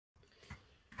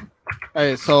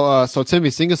Hey, so Timmy,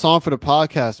 sing a song for the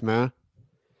podcast, man.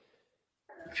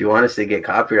 If you want us to get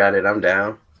copyrighted, I'm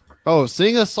down. Bro,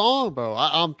 sing a song, bro.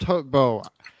 Bro.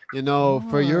 You Come know,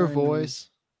 for your on. voice,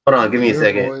 Hold on, give for me a your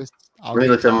second. voice, I'll Let me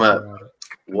get look them up. copyrighted.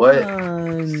 Come What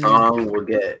on. song will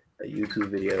get a YouTube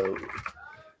video?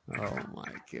 Oh my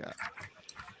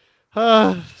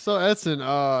god. So Edson,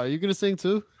 you gonna sing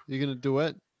too? You gonna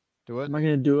duet? Am I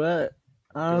gonna do it?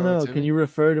 I don't Duet with know. Can Timmy? you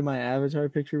refer to my avatar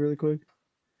picture really quick?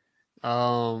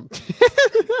 Um.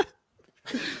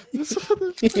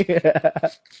 Yeah.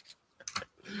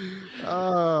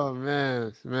 Oh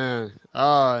man. No.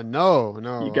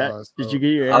 You got? Did you So, get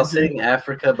your I'll answer? sing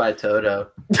Africa by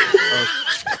Toto.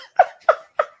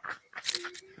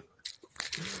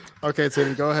 okay,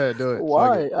 Timmy, go ahead, do it.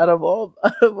 Why? Out of all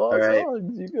right.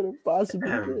 songs you could have possibly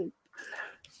picked.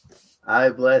 I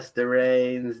bless the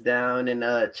rains down in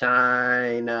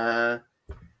China.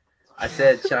 I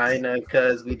said China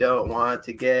because we don't want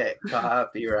to get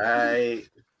copyright.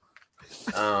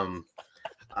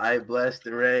 I bless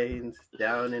the rains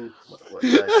down in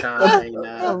China.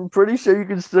 I'm pretty sure you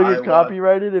can still get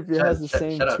copyrighted if it has the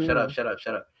same Shut tune. up.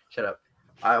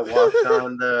 I walked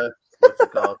on the what's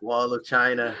it called? Wall of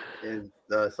China in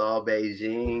Seoul,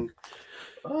 Beijing.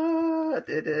 Where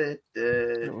did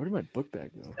my book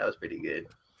bag go? That was pretty good.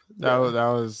 That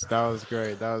was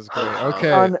great. That was great.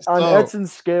 Okay. On so,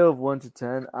 Edson's scale of 1 to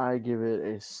 10, I give it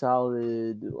a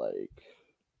solid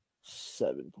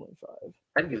 7.5.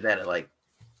 I'd give that a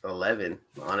 11,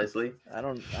 honestly. I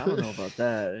don't know about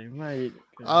that. It might.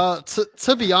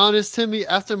 to be honest, Timmy,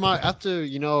 after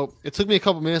it took me a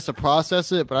couple minutes to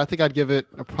process it, but I think I'd give it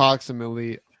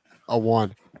approximately a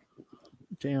 1.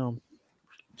 Damn.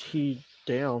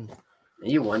 Damn.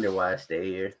 You wonder why I stay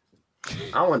here.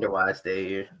 I wonder why I stay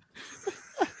here.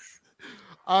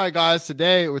 All right, guys.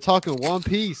 Today we're talking One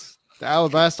Piece, the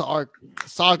Alabasta arc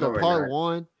saga part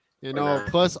 1.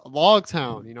 Plus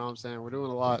Logtown. You know what I'm saying? We're doing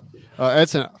a lot.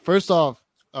 Edson, first off,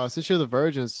 since you're the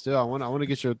virgin still, I want to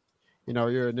get your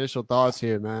initial thoughts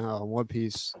here, man, on One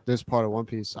Piece. This part of One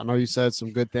Piece. I know you said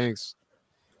some good things,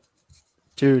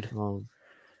 dude.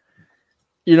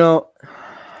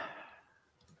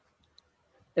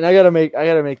 And I gotta make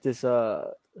this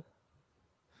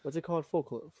what's it called?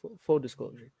 Full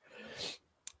disclosure.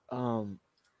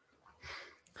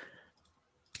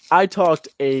 I talked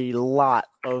a lot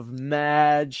of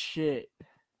mad shit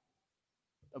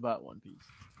about One Piece.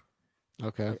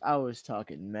 Okay. I was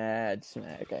talking mad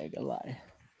smack, I ain't gonna lie.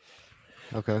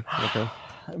 Okay.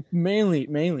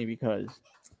 Mainly because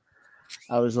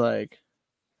I was like,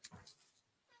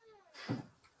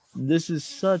 this is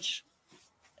such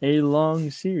a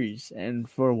long series, and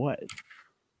for what?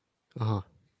 Uh-huh.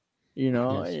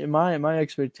 Yes. My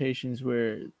expectations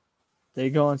were they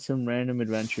go on some random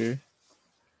adventure,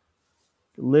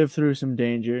 live through some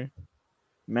danger,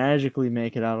 magically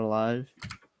make it out alive,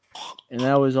 and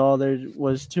that was all there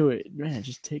was to it. Man,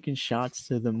 just taking shots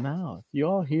to the mouth. You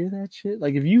all hear that shit?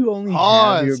 Like, if you only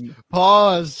pause.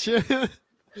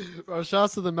 Bro,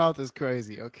 shots to the mouth is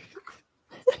crazy. Okay.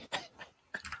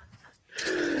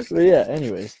 But yeah,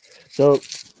 anyways, so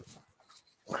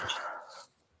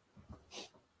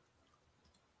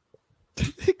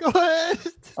go ahead.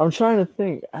 I'm trying to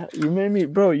think. You made me,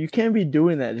 bro. You can't be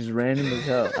doing that just random as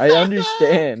hell. I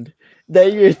understand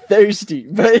that you're thirsty,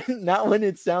 but not when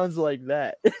it sounds like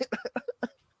that.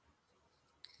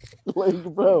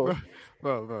 Bro.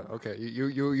 Okay,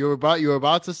 you were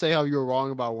about to say how you were wrong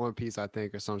about One Piece, I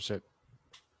think, or some shit.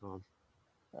 I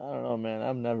don't know, man.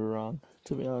 I'm never wrong,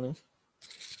 to be honest.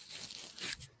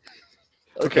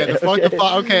 Okay, that's the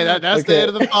end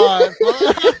of the pod.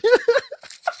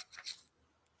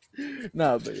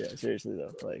 No, but yeah, seriously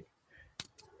though,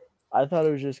 I thought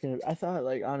it was just gonna. I thought,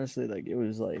 honestly, it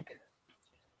was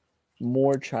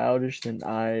more childish than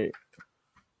I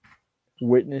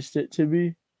witnessed it to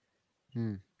be.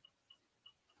 I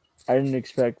didn't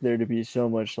expect there to be so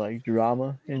much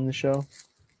drama in the show.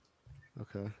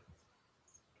 Okay.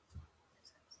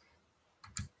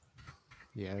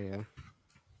 Yeah.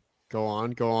 Go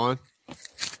on.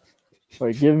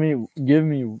 Wait, give me.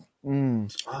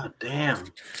 Oh damn.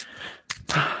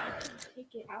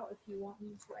 Take it out if you want me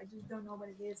to. I just don't know what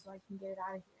it is, so I can get it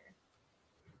out of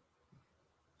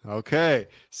here. Okay,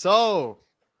 so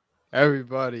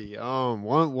everybody,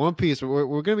 One Piece.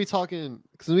 We're gonna be talking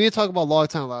because we didn't talk about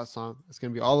Logtown last time. It's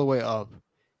gonna be all the way up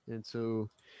into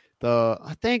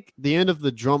I think the end of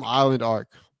the Drum Island arc.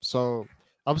 So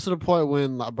up to the point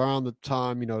when around the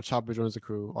time Chopper joins the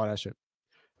crew, all that shit.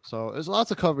 So there's lots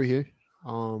to cover here.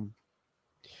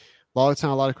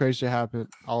 Logtown, a lot of crazy shit happened.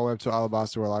 All the way up to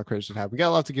Alabasta, where a lot of crazy shit happened. We got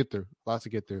a lot to get through.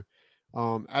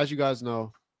 As you guys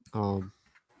know, And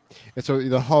so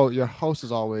your host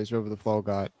is always River the Flow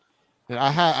God. And I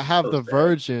have So the sad.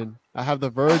 virgin. I have the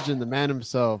virgin, the man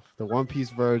himself, the One Piece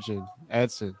virgin,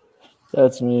 Edson.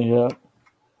 That's me. Yeah.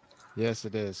 Yes,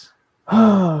 it is.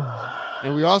 Oh,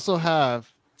 And we also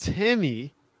have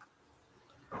Timmy,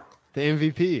 the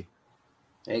MVP.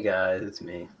 Hey guys, it's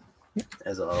me.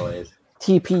 As always,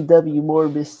 TPW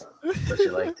Morbus. what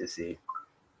you like to see.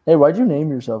 Hey, why'd you name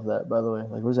yourself that? By the way,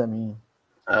 like, what does that mean?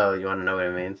 Oh, you want to know what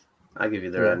it means? I'll give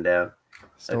you the Yeah. rundown.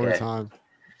 Story Okay. time.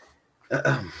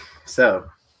 So,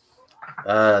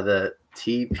 the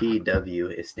TPW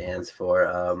it stands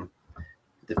for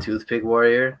the Toothpick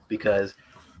Warrior, because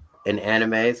in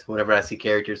animes, whenever I see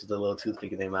characters with a little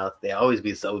toothpick in their mouth, they always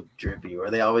be so drippy, or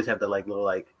they always have the little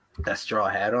that straw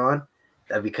hat on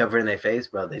that be covering their face,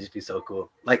 bro. They just be so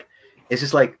cool. Like, it's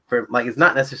just it's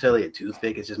not necessarily a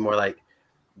toothpick. It's just more like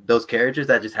those characters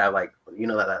that just have that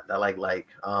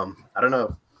I don't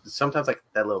know. Sometimes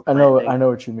that little. I know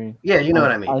what you mean. Yeah, you know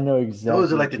what I mean. I know exactly.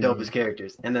 Those are the dopest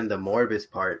characters. And then the Morbus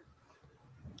part,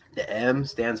 the M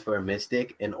stands for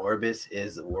mystic, and Orbis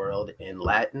is world in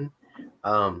Latin.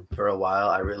 For a while,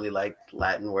 I really liked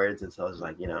Latin words, and so I was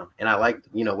like, and I liked,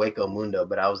 Waco Mundo,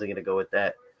 but I wasn't gonna go with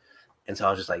that. And so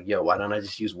I was just like, yo, why don't I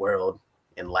just use world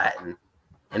in Latin?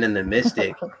 And then the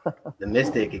mystic,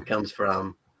 it comes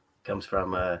from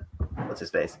what's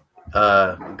his face?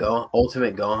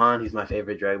 Ultimate Gohan. He's my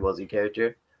favorite Dragon Ball Z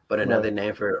character. But another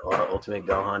name for Ultimate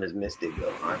Gohan is Mystic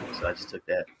Gohan. So I just took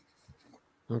that.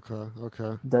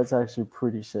 Okay. That's actually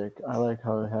pretty sick. I like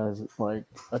how it has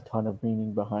a ton of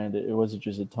meaning behind it. It wasn't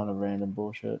just a ton of random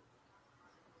bullshit.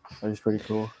 That was pretty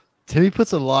cool. Timmy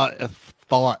puts a lot of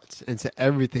thought into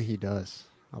everything he does.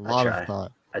 A lot of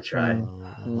thought. I try.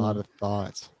 A lot of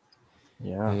thoughts.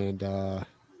 Yeah. And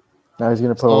now he's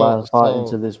gonna put a lot of thought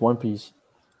into this One Piece.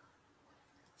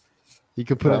 He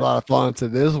could put a lot of thought into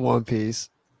this One Piece.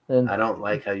 And I don't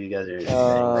like how you guys are saying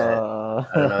that. I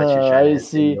don't know what you're trying to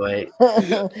insinuate.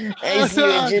 I see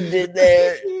what you did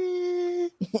there.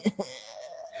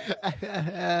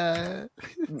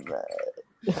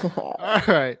 All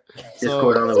right.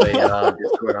 Discord on the way, y'all.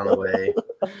 Discord on the way.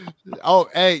 Oh,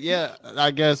 hey, yeah.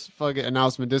 I guess fucking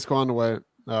announcement. Discord on the way.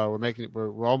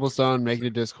 We're almost done making the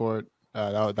Discord.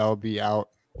 That will be out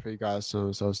for you guys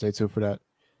soon. So stay tuned for that.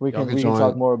 We can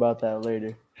talk more about that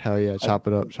later. Hell yeah, chop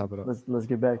it up. Let's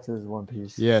get back to this One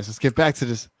Piece. Yes, let's get back to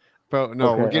this, bro.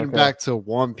 No, we're getting back to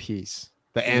One Piece,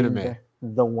 the anime.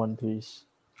 The One Piece.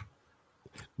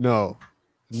 No,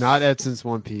 not Edson's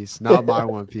One Piece, not my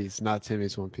One Piece, not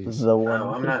Timmy's One Piece. The one.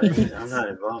 No, I'm not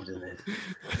involved in this.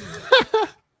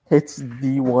 It's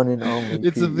the one and only.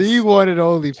 It's the one and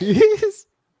only piece.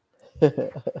 It's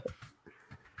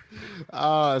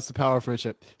the power of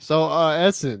friendship. So,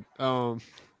 Edson,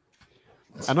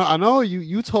 I know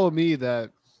you told me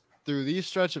that through these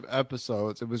stretch of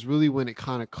episodes, it was really when it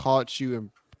kind of caught you and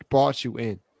brought you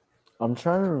in. I'm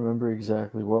trying to remember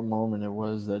exactly what moment it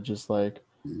was that just I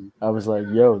was like,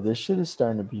 yo, this shit is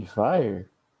starting to be fire.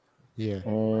 Yeah.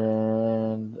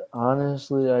 And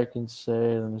honestly, I can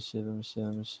say, let me see.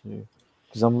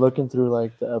 Because I'm looking through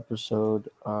the episode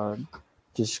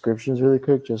descriptions really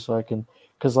quick just so I can,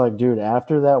 because dude,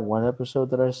 after that one episode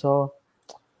that I saw,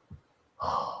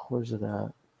 where's it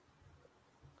at?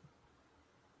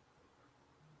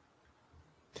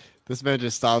 This man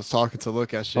just stops talking to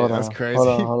look at shit. That's crazy.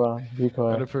 Hold on. Be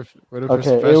quiet. What a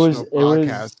professional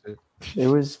podcaster. It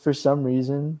was for some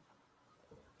reason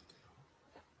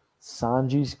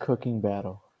Sanji's cooking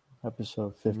battle,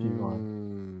 episode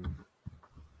 51.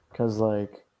 Because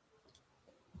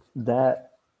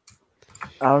that,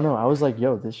 I don't know. I was like,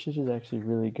 yo, this shit is actually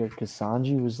really good. Because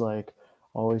Sanji was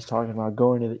always talking about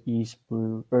going to the East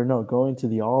Blue, or no, going to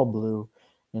the All Blue,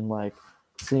 and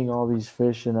seeing all these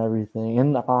fish and everything.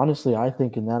 And honestly, I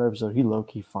think in that episode he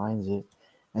low-key finds it.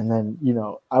 And then,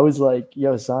 I was like,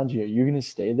 yo, Sanji, are you gonna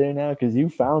stay there now? Because you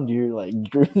found your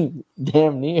dream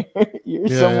damn near.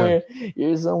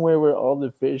 You're somewhere where all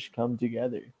the fish come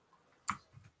together.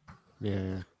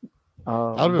 Yeah. That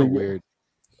would have been weird.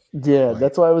 Yeah,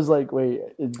 that's why I was like, wait,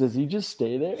 does he just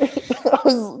stay there? I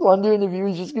was wondering if he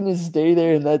was just gonna stay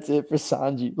there and that's it for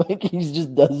Sanji. He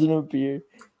just doesn't appear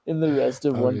in the rest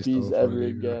of One Piece ever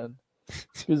again.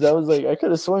 Because I was I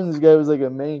could have sworn this guy was a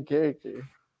main character,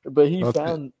 but he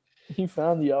found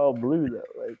the All Blue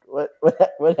though.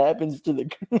 What happens to the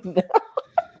crew now?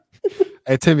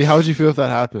 Hey Timmy, how would you feel if that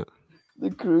happened?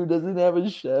 The crew doesn't have a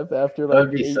chef after That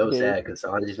would be so sad because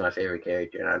Sanji's my favorite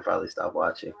character, and I'd probably stop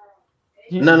watching.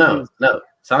 No.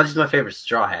 Sanji's my favorite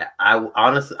Straw Hat.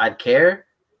 I'd care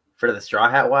for the Straw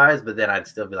Hat wise, but then I'd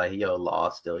still be like, yo,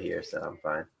 Law's still here, so I'm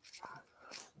fine.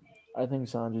 I think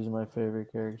Sanji's my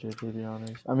favorite character, to be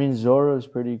honest. I mean, Zoro's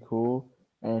pretty cool,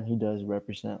 and he does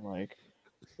represent like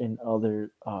in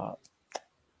other.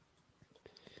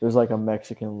 There's like a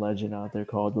Mexican legend out there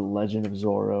called the Legend of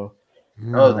Zorro.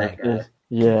 Oh, that guy.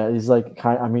 Yeah, he's like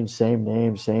kind. I mean, same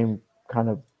name, same kind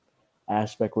of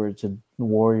aspect where it's a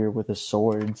warrior with a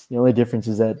sword. The only difference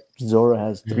is that Zorro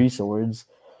has 3 swords,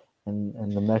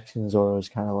 and the Mexican Zorro is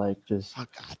kind of like just. I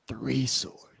got 3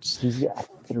 swords. He's got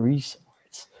 3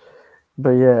 swords.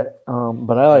 But yeah,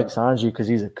 but I like Sanji because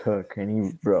he's a cook, and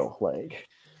he, bro, like.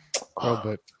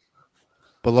 Bro,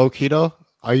 but low key though,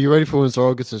 are you ready for when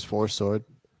Zoro gets his 4th sword?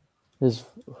 His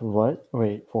what?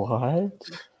 Wait, what?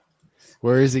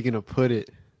 Where is he gonna put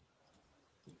it?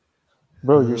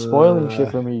 Bro, you're spoiling shit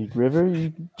for me, River.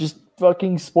 You just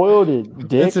fucking spoiled it,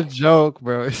 dick. It's a joke,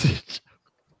 bro.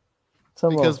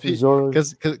 Because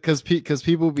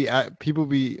people be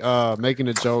making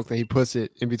a joke that he puts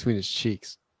it in between his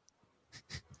cheeks.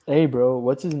 Hey, bro,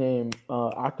 what's his name?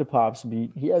 Octopops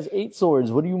beat. He has 8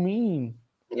 swords. What do you mean?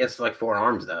 He has like 4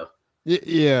 arms though.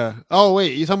 Yeah. Oh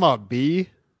wait, you talking about B?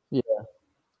 Yeah.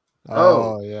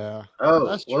 Oh yeah. Oh,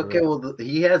 that's okay. true. Well,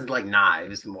 he has like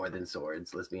knives more than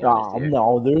swords. Let's be honest. Here.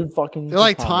 No, they're fucking. They're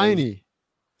like tiny.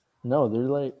 No, they're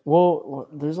like. Well,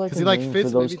 there's like. Because he like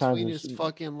fits in between his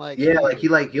fucking like. Yeah, like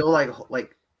he'll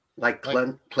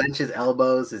clench his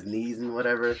elbows, his knees, and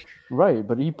whatever. Right,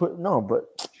 but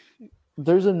but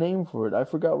there's a name for it. I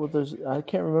forgot what there's. I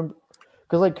can't remember.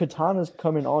 Because like katanas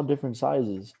come in all different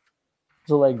sizes,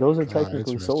 so like those are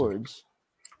technically swords.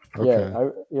 Okay.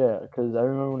 Yeah, because I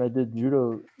remember when I did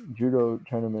judo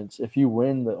tournaments. If you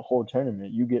win the whole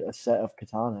tournament, you get a set of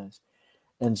katanas,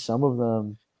 and some of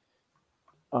them,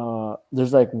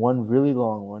 there's like one really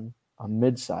long one, a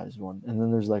mid-sized one, and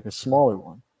then there's like a smaller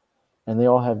one, and they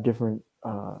all have different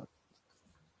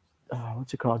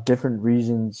what's it called? Different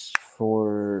reasons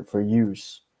for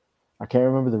use. I can't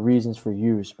remember the reasons for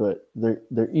use, but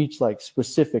they're each like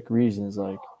specific reasons.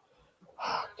 Like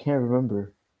I can't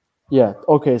remember. Yeah.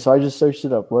 Okay. So I just searched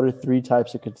it up. What are 3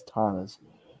 types of katanas?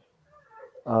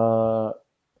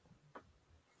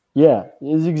 Yeah,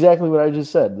 it's exactly what I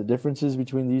just said. The differences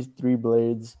between these 3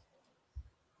 blades.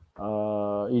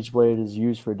 Each blade is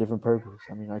used for a different purpose.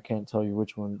 I mean, I can't tell you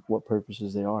what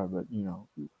purposes they are, but you know,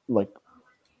 like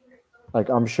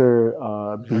I'm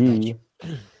sure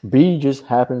B just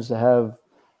happens to have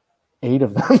 8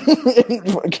 of them.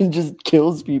 And fucking just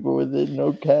kills people with it,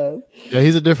 no cap. Yeah,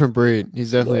 he's a different breed.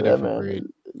 He's definitely a different breed.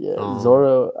 Yeah,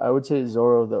 Zoro. I would say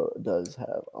Zoro though does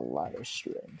have a lot of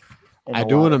strength. I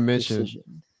do want to mention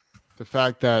the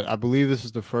fact that I believe this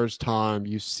is the first time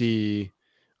you see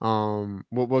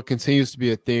what continues to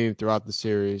be a theme throughout the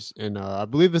series, and I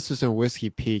believe this is in Whiskey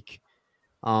Peak.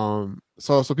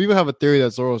 So people have a theory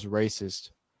that Zoro's racist.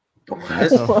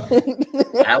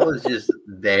 I was just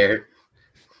there.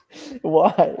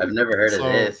 Why? I've never heard of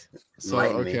this. So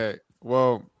okay,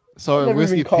 well, so in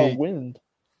Whiskey Peak,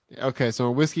 okay, so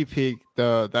in Whiskey Peak,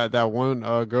 that one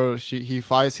girl, he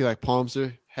fights, he like palms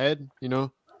her head, you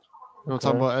know what I'm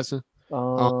talking about, Essen?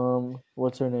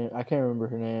 What's her name? I can't remember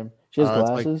her name. She has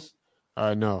glasses.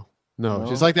 No,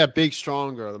 she's like that big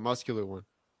strong girl, the muscular one.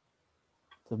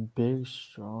 The big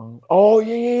strong. Oh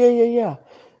yeah.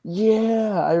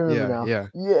 Yeah, I remember now.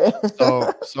 Yeah.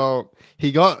 So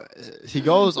he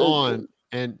goes on,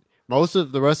 and most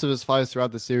of the rest of his fights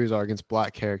throughout the series are against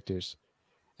black characters,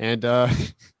 and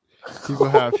people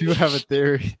have a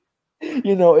theory.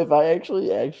 You know, if I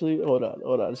actually hold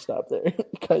on, stop there,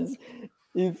 because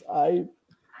if I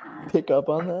pick up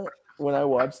on that when I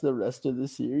watch the rest of the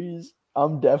series,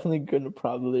 I'm definitely gonna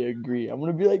probably agree. I'm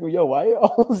gonna be like, yo, why are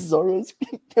all Zoro's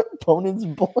opponents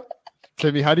black?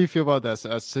 Timmy, how do you feel about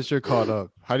that? Since you're caught up,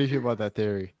 how do you feel about that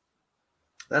theory?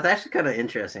 That's actually kind of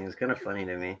interesting. It's kind of funny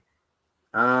to me.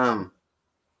 I'm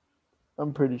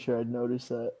pretty sure I'd notice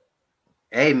that.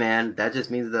 Hey, man, that just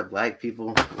means that black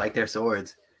people like their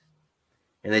swords,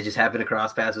 and they just happen to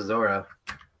cross paths with Zoro.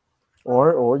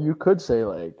 Or you could say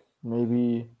like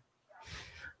maybe.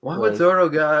 Why would Zoro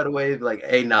go out of the way like,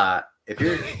 hey, nah, if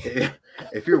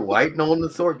you're white and holding the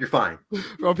sword, you're fine.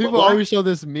 Bro, people always show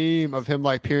this meme of him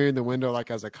like peering the window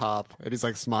like as a cop, and he's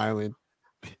like smiling.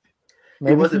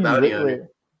 Maybe he was a bounty hunter.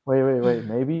 Wait.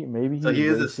 Maybe. So he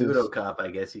is a pseudo cop, I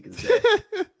guess you can say.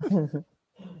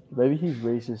 Maybe he's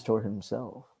racist toward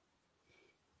himself.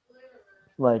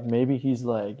 Like maybe he's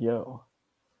like, yo.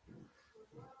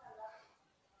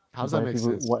 How does that make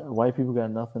sense? White people got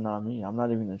nothing on me. I'm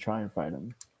not even gonna try and fight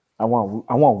them. I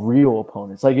want real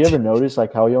opponents. Like you ever notice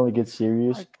like how he only gets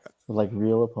serious with like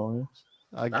real opponents?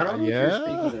 I don't know if you're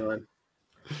speaking on.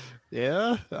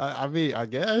 Yeah, I mean, I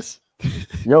guess.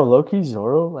 Yo, low-key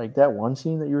Zoro, like that one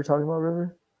scene that you were talking about,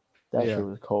 River, that Yeah. shit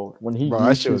was cold. When he Bro, that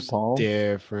used shit his was palm,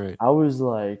 different. I was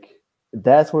like,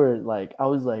 that's where like I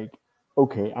was like,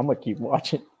 okay, I'm gonna keep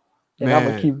watching. And I'm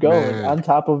gonna keep going on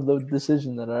top of the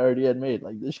decision that I already had made.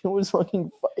 Like this shit was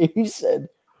fucking. He said,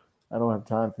 "I don't have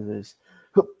time for this."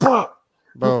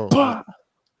 Bro,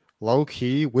 low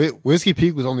key, Whiskey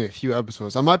Peak was only a few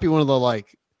episodes. That might be one of the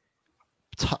like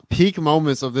peak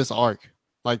moments of this arc.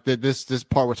 Like this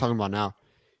part we're talking about now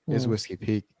is Whiskey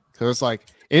Peak. Because it's like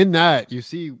in that you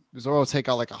see Zoro take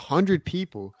out like 100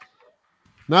 people.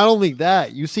 Not only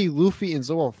that, you see Luffy and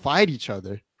Zoro fight each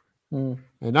other. And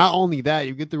not only that,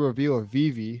 you get the reveal of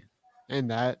Vivi and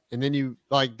that, and then you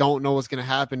like don't know what's gonna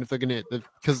happen if they're gonna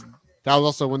because that was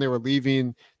also when they were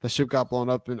leaving, the ship got blown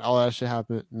up and all that shit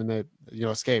happened, and then they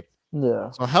escaped.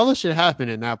 Yeah. So hella shit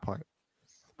happened in that part.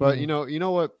 But you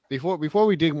know what? Before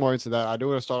we dig more into that, I do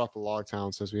want to start off with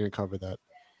Logtown since we didn't cover that.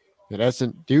 And that's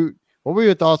dude. What were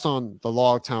your thoughts on the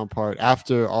Logtown part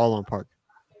after Arlong Park?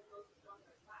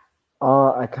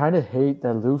 I kind of hate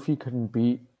that Luffy couldn't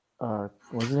beat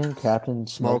what's his name, Captain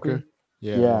Smoker.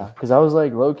 Yeah, because I was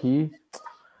like low key.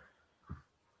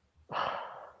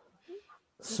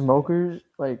 Smokers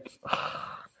like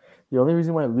the only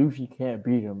reason why Luffy can't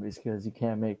beat him is because he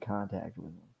can't make contact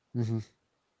with him. Mm-hmm.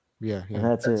 Yeah, and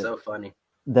that's it. So funny.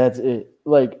 That's it.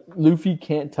 Like Luffy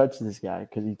can't touch this guy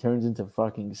because he turns into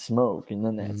fucking smoke, and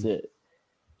then that's it.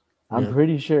 I'm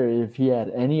pretty sure if he had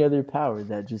any other power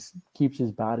that just keeps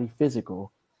his body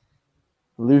physical,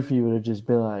 Luffy would have just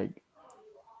been like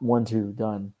 1-2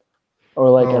 done, or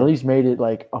like at least made it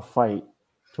like a fight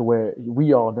to where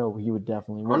we all know he would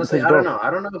definitely win. Honestly, I don't know. I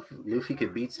don't know if Luffy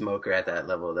could beat Smoker at that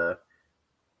level though,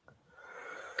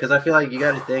 because I feel like you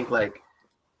got to think like,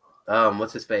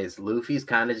 what's his face? Luffy's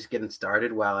kind of just getting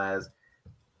started, while as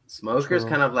Smoker's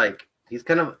kind of like he's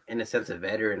kind of in a sense a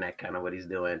veteran at kind of what he's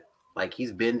doing. Like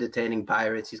he's been detaining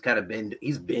pirates. He's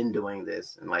been doing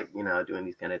this and like doing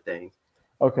these kind of things.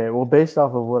 Okay, well, based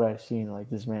off of what I've seen, like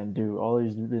this man do, all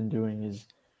he's been doing is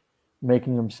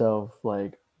making himself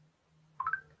like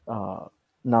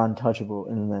non-touchable,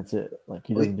 and then that's it. Like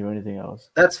he doesn't do anything else.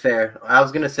 That's fair. I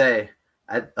was gonna say,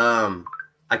 I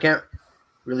can't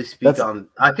really speak on.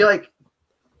 I feel like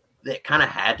it kind of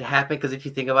had to happen because if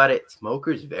you think about it,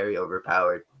 Smoker's very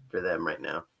overpowered for them right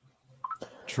now.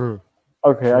 True.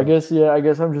 Okay, true. I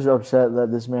guess I'm just upset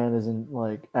that this man isn't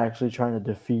like actually trying to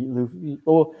defeat Luffy.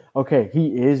 Oh, okay,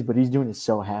 he is, but he's doing it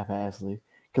so half-assedly.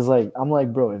 Because like I'm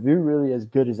like, bro, if you're really as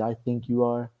good as I think you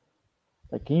are,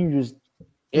 like, can you just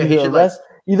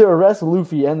either arrest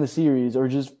Luffy and the series, or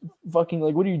just fucking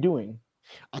like, what are you doing?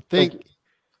 I think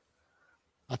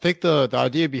the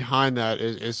idea behind that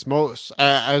is Smoke,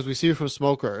 as we see from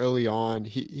Smoker early on,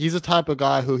 he's the type of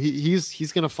guy who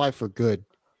he's gonna fight for good.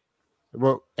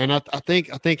 And I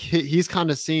think he's kind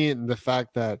of seeing the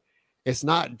fact that it's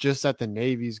not just that the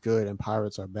Navy's good and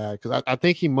pirates are bad, because I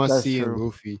think he must see in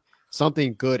Luffy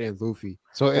something good in Luffy.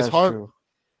 So it's hard. True.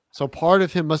 So part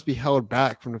of him must be held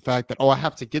back from the fact that, I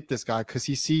have to get this guy because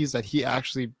he sees that he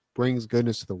actually brings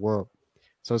goodness to the world.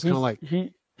 So it's kind of like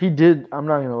he did. I'm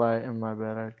not gonna lie, and my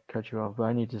bad, I cut you off, but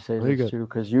I need to say this too,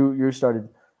 because you started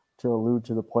to allude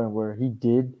to the point where he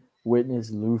did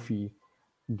witness Luffy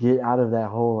get out of that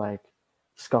whole like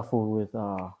scuffle with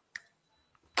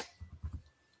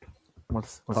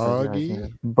what's Buggy? that guy's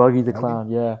name? Buggy the Clown,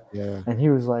 yeah. And he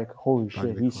was like, holy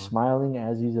Buggy shit, he's smiling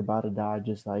as he's about to die,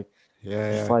 just like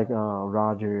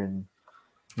Roger, and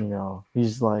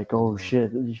he's like, oh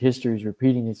shit, history's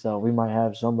repeating itself. We might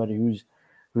have somebody who's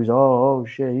oh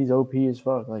shit, he's OP as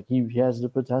fuck. Like he has the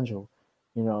potential,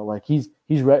 like he's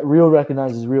real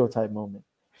recognizes real type moment.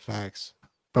 Facts.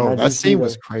 Bro, that scene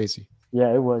was crazy.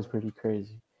 Yeah, it was pretty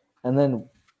crazy. And then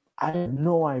I had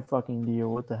no fucking idea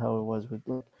what the hell it was with.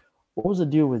 Like, what was the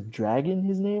deal with Dragon?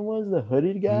 His name was the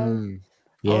hooded guy.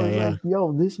 Like,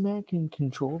 yo, this man can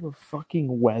control the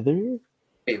fucking weather.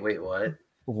 Wait, what?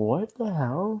 What the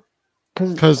hell?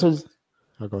 Because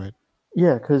oh, go ahead.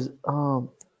 Yeah, because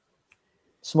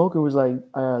Smoker was like,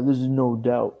 "There's no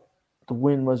doubt, the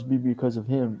wind must be because of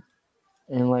him,"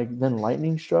 and like then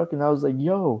lightning struck, and I was like,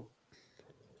 "Yo,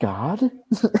 God."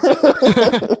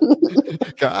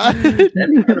 God, that's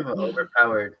kind of an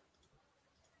overpowered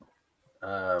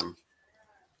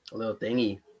little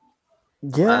thingy.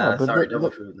 Yeah, but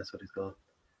devil fruit. That's what it's called.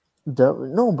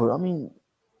 No, but I mean,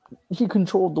 he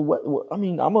controlled the weather. I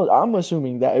mean, I'm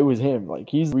assuming that it was him. Like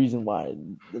he's the reason why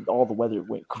all the weather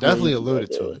went crazy. Definitely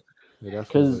alluded to it.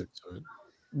 Because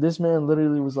this man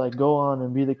literally was like, "Go on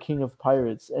and be the king of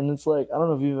pirates," and it's like, I don't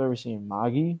know if you've ever seen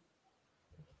Magi.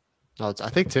 No, I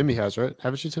think Timmy has, right?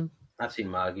 Haven't you, Tim? I've seen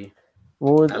Magi.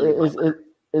 Well,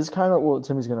 it's kind of well.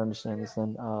 Timmy's gonna understand this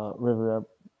then. River up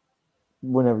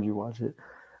whenever you watch it.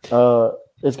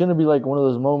 It's gonna be like one of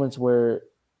those moments where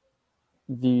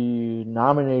the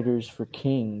nominators for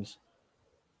kings.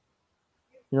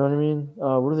 You know what I mean?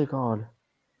 What are they called?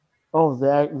 Oh,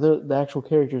 the actual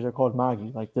characters are called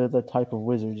Magi. Like they're the type of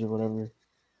wizards or whatever.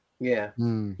 Yeah.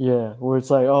 Yeah, where it's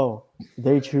like, oh,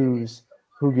 they choose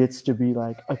who gets to be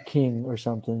like a king or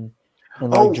something, and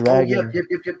like Yep. Dragon. Yeah,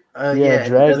 Yeah, and he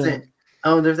Dragon. doesn't.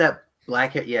 Oh, there's that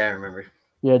black hair. Yeah, I remember.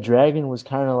 Yeah, Dragon was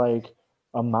kind of like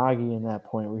a Magi in that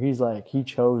point where he's like he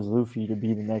chose Luffy to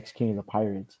be the next king of the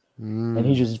pirates, and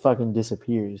he just fucking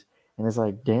disappears, and it's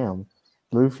like, damn,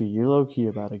 Luffy, you're low key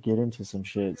about to get into some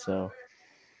shit, so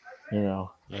you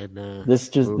know, Hey man,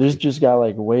 this Luffy. just got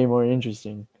like way more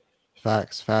interesting.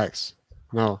 Facts.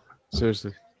 No,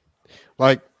 seriously.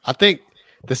 Like I think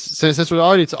this since we're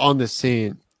already on this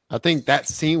scene, I think that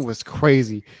scene was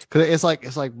crazy because it's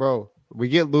like bro, we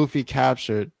get Luffy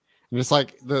captured, and it's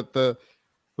like the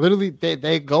literally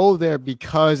they go there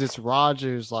because it's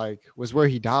Rogers like was where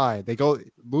he died. They go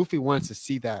Luffy wants to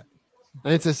see that,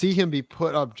 and to see him be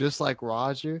put up just like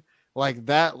Roger, like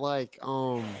that,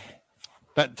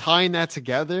 that tying that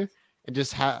together and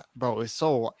just bro, it's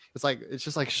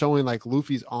just like showing like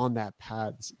Luffy's on that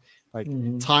path, like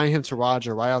tying him to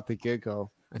Roger right out the get go,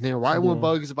 and then right when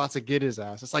Bug is about to get his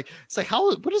ass, it's like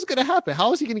what is gonna happen?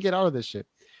 How is he gonna get out of this shit?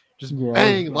 Just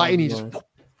bang, lightning, just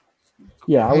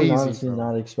yeah, I was crazy, honestly bro.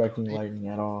 not expecting lightning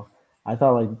at all. I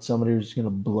thought like somebody was just gonna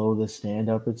blow the stand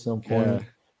up at some point,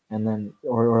 and then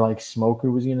or like Smoker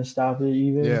was gonna stop it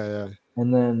even. Yeah.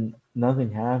 And then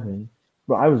nothing happened.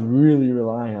 But I was really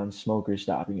relying on Smoker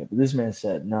stopping it. But this man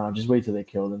said, "No, just wait till they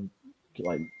kill them,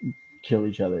 like kill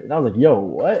each other." And I was like, "Yo,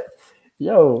 what?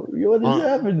 Yo, what is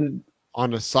happening?"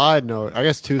 On a side note, I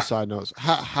guess two side notes.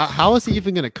 How is he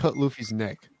even gonna cut Luffy's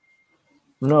neck?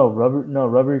 No,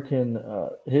 Rubber can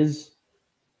his.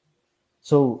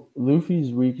 So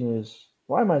Luffy's weakness.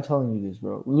 Why am I telling you this,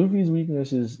 bro? Luffy's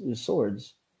weakness is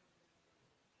swords.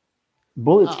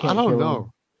 Bullets can't I don't kill know.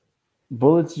 him.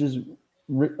 Bullets just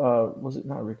was it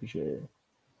not ricochet?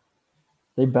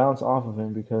 They bounce off of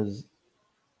him because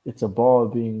it's a ball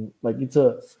being like it's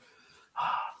a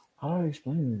how do I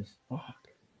explain this?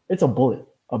 It's a bullet.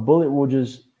 A bullet will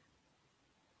just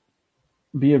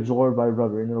be absorbed by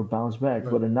rubber and it'll bounce back.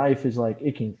 Right. But a knife is like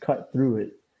it can cut through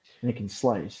it and it can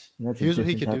slice. And that's Here's a what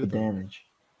he different could type do, of damage.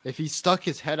 If he stuck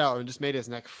his head out and just made his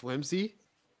neck flimsy,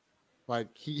 like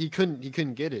he couldn't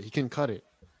get it. He couldn't cut it.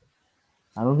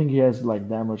 I don't think he has like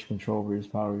that much control over his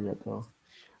power yet, though.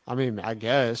 I mean, I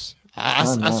guess. I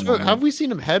swear, have we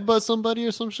seen him headbutt somebody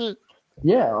or some shit?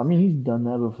 Yeah, I mean he's done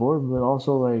that before, but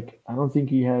also like I don't think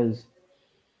he has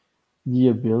the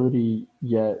ability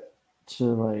yet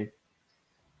to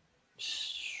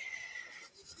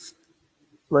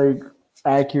like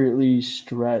accurately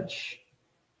stretch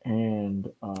and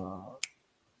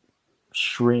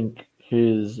shrink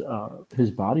his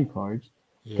body parts.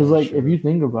 Because if you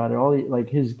think about it, all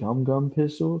his gum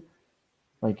pistol,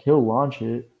 like he'll launch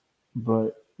it,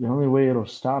 but the only way it'll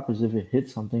stop is if it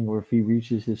hits something or if he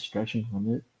reaches his stretching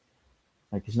limit.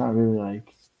 Like it's not really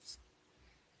like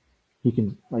he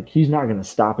can he's not gonna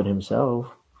stop it himself.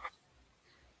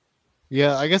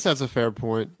 Yeah, I guess that's a fair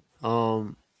point.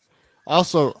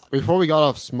 Also, before we got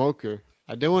off Smoker,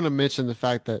 I did want to mention the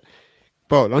fact that,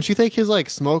 bro, don't you think his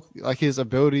his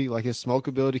ability, like his smoke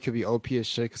ability, could be OP as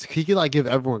shit? Because he could give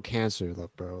everyone cancer,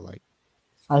 bro. Like,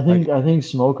 I think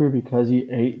Smoker, because he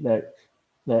ate that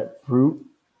fruit,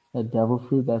 that devil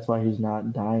fruit, that's why he's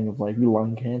not dying of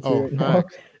lung cancer right now.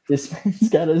 This man's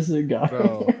got a cigar,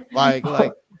 bro.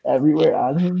 Like everywhere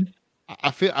on him.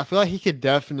 I feel like he could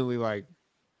definitely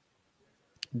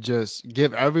just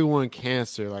give everyone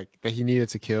cancer that he needed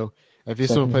to kill if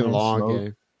he's going to play the long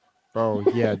game, bro.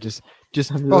 Yeah, just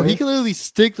bro. He can literally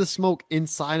stick the smoke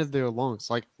inside of their lungs,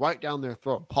 right down their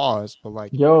throat. Pause,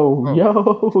 but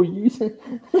yo, you said.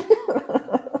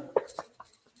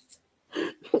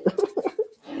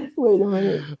 Wait a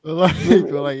minute.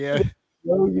 Yeah.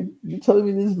 Yo, you telling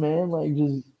me this man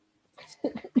just?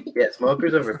 Yeah,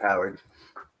 Smoker's overpowered.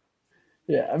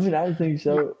 Yeah, I mean, I think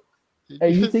so.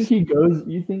 Hey, you think he goes?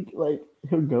 You think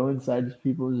he'll go inside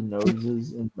people's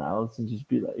noses and mouths and just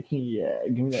be like, "Yeah,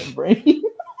 give me that brain."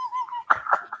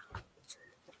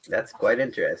 That's quite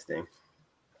interesting.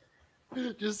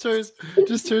 Just turns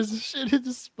the shit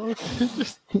into smoke.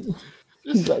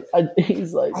 He's like,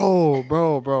 oh,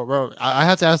 bro. I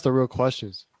have to ask the real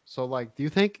questions. So, do you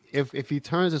think if he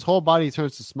turns his whole body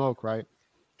turns to smoke, right?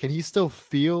 Can he still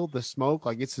feel the smoke?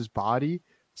 It's his body.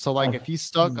 So, if he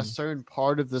stuck a certain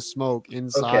part of the smoke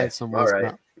inside someone's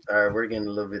mouth. All right, we're getting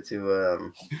a little bit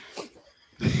too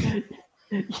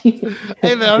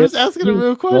Hey man, I'm just asking the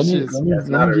real questions. That's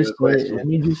not a real question. Let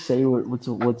me just say what's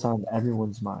on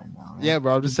everyone's mind now. Right? Yeah,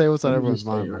 bro. I'm just saying what's on Let me everyone's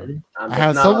just say it, mind, bro.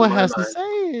 ready? Someone my has to mind.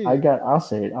 say it. I'll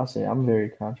say it. I'm very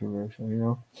controversial, you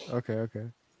know. Okay.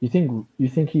 You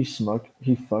think he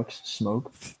fucks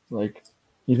smoke? Like,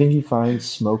 you think he finds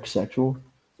smoke sexual?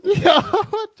 Yeah.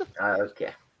 What the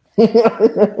Okay.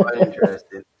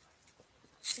 Uninterested.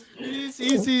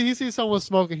 he sees someone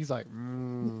smoking. He's like,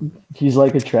 He's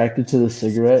like attracted to the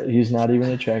cigarette. He's not even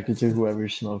attracted to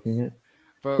whoever's smoking it.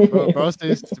 bro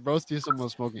sees someone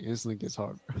smoking instantly gets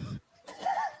hard.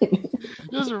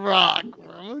 Just rock,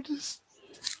 bro. Just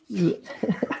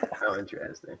How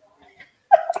interesting.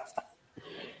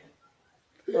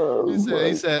 Oh,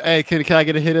 he said, hey, can I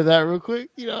get a hit of that real quick?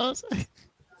 You know what I'm saying?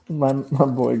 my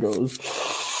boy goes,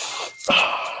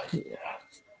 Yeah.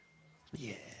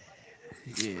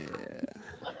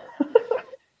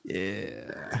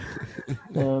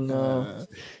 and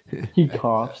he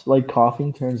coughs. Like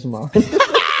coughing turns him on.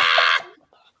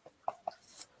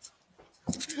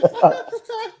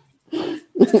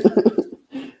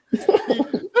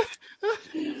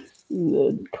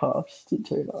 Then coughs to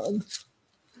turn on.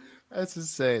 That's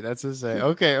insane.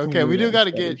 Okay. We do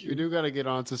gotta get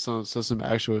onto some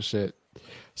actual shit.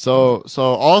 So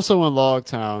also in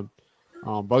Logtown,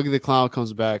 Buggy the Clown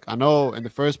comes back. I know in the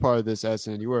first part of this,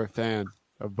 Edson, you were a fan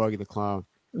of Buggy the Clown.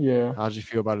 Yeah, How'd you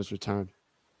feel about his return?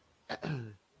 it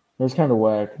was kind of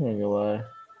whack. I ain't gonna lie.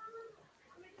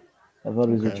 I thought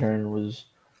his Okay. return was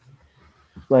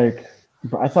like,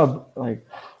 I thought like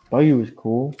Buggy was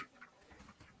cool,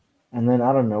 and then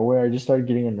out of nowhere, I just started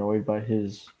getting annoyed by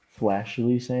his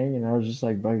flashily saying, and I was just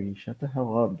like, Buggy, shut the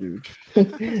hell up, dude.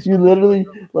 You literally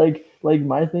like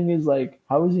my thing is like,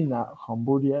 how is he not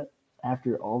humbled yet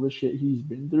after all the shit he's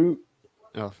been through?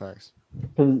 No facts.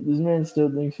 Because this man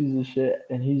still thinks he's a shit,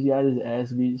 and he's got his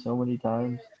ass beat so many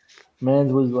times.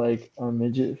 Man's was like a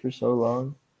midget for so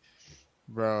long,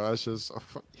 Bro, that's just so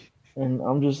funny. and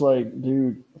I'm just like,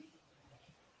 dude,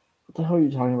 what the hell are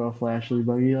you talking about, Flashly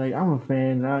Buggy? Like, I'm a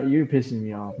fan. Now you're pissing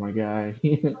me off, my guy.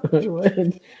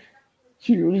 Like,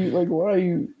 truly, like, why are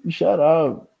you? Shut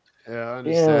up. Yeah, I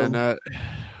understand Damn. that.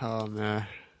 Oh man.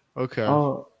 Okay.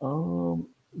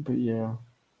 But yeah,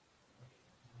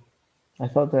 I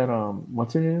thought that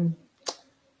what's her name?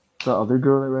 The other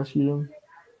girl that rescued him.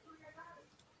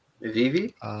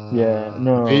 Vivi? Yeah,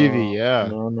 no, Vivi, yeah.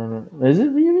 no. Is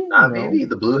it Vivi? Not No. Vivi,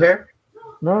 the blue hair?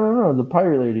 No. The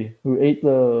pirate lady who ate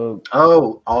the.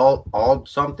 Oh, all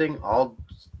something. All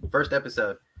first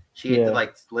episode. She ate the Yeah.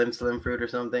 like slim fruit or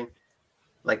something.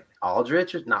 Like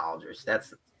Aldrich or not Aldrich. That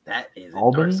is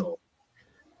Albany? Dark Soul.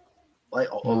 Like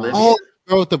No. Olivia. Oh,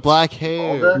 girl with the black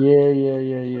hair. Alda?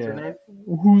 Yeah. What's her name?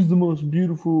 Who's the most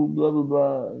beautiful? Blah blah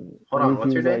blah. Hold on,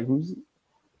 what's her name? Like, who's?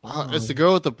 It's the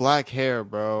girl with the black hair,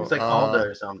 bro. It's like Alda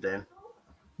or something.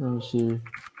 Let me see.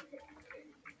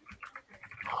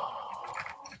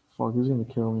 Fuck, he's gonna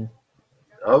kill me.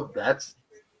 Oh, it's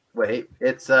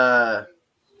Alvida.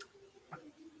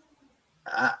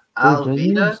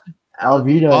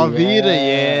 Alvida. Alvida,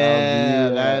 yeah.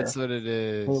 Alvida. that's what it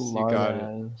is. You got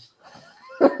it.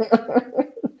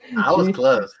 I was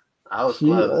close.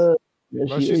 Yeah,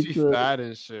 Bro, she used to be fat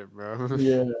and shit, bro.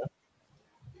 Yeah.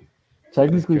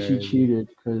 Technically, she crazy. cheated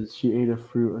because she ate a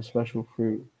special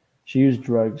fruit. She used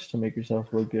drugs to make herself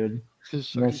look good. And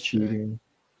that's cheating.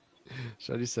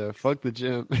 Shawty said, fuck the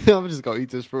gym. I'm just gonna eat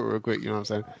this fruit real quick, you know what I'm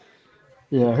saying?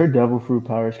 Yeah, her devil fruit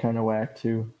power is kind of whack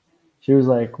too. She was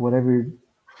like, whatever.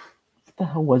 What the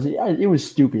hell was it? It was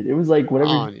stupid. It was like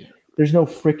whatever. There's no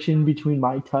friction between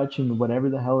my touch and whatever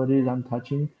the hell it is I'm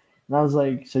touching. And I was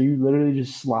like, so you literally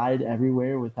just slide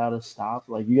everywhere without a stop?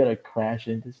 Like you gotta crash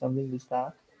into something to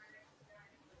stop?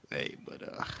 Hey, but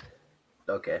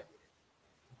okay.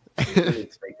 I really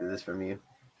expected this from you.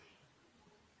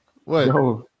 What?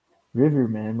 Yo, River,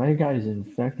 man, my guy's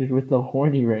infected with the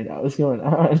horny right now. What's going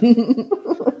on?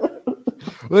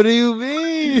 What do you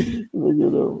mean?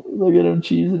 Look at him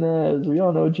cheesing ass. We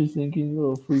all know what you're thinking, you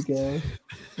little freak ass.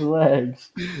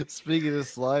 Relax. Speaking of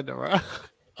sliding around.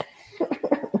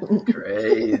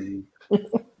 Crazy.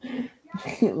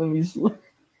 Let me slide.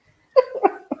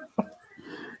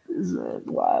 This man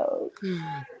wild.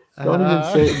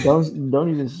 Don't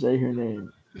even say her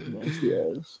name. Nasty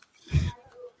ass.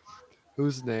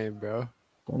 Whose name, bro?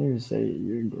 Don't even say it.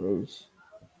 You're gross.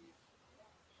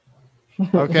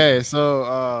 Okay,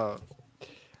 so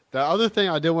the other thing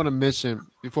I did want to mention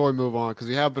before we move on, because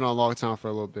we have been on Logtown for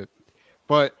a little bit,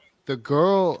 but the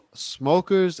girl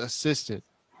smoker's assistant.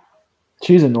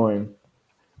 She's annoying.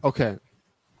 Okay.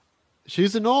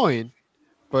 She's annoying,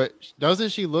 but doesn't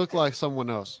she look like someone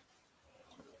else?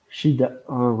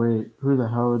 Oh wait, who the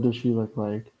hell does she look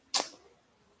like?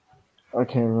 I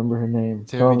can't remember her name.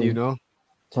 Tammy, do you know?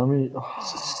 Tell me.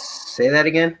 Say that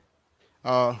again.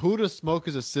 Who does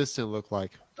Smoker's assistant look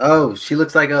like? Oh, she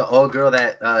looks like a old girl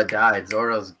that died.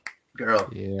 Zoro's girl.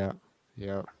 Yeah.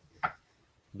 Yep.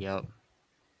 Yep.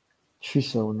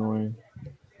 She's so annoying.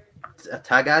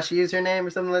 Tagashi is her name or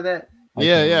something like that.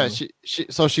 Yeah, yeah.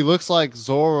 She looks like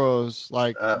Zoro's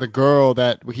like the girl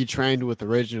that he trained with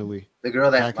originally. The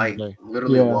girl that back in the like day.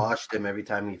 literally washed him every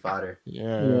time he fought her.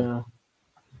 Yeah.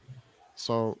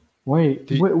 So wait.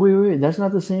 That's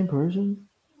not the same person.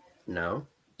 No.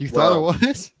 You thought it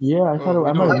was? Yeah, I thought it.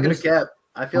 I'm not gonna cap.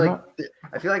 I feel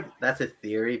like that's a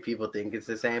theory. People think it's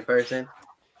the same person,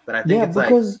 but I think it's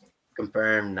because like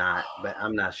confirmed not. But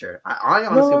I'm not sure. I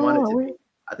honestly wanted to be.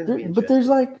 I think it'd be interesting. But there's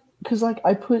like, because like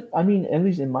I mean, at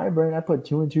least in my brain, I put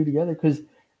 2 and 2 together because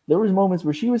there was moments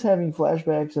where she was having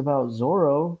flashbacks about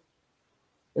Zoro,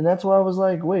 and that's why I was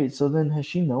like, wait, so then has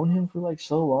she known him for like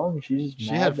so long? And she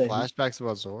had flashbacks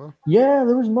about Zoro. Yeah,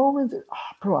 there was moments,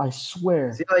 bro. I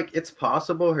swear. See, like it's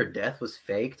possible her death was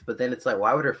faked, but then it's like,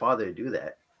 why would her father do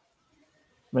that?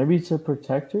 Maybe to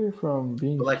protect her from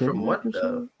being like from what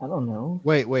though? I don't know.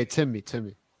 Wait, Timmy.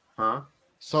 Huh?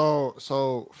 So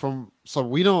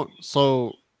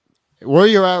where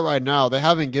you're at right now, they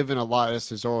haven't given a lot as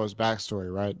to Zoro's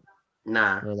backstory, right?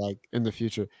 Nah. Or like in the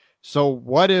future. So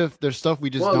what if there's stuff we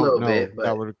just don't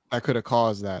know that could have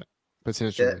caused that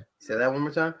potentially? Say that one more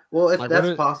time. Well, if like,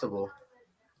 that's possible,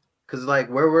 because like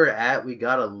where we're at, we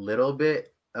got a little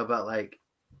bit about like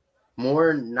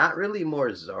more, not really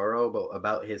more Zoro, but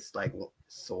about his like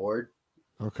sword.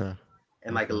 Okay.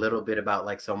 And like a little bit about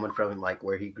like someone from like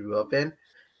where he grew up in,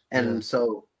 and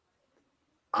so,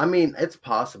 I mean, it's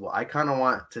possible. I kind of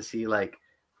want to see like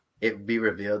it be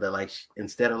revealed that like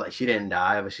instead of like she didn't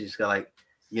die, but she just got like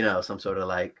some sort of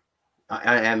like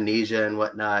amnesia and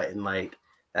whatnot, and like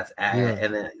that's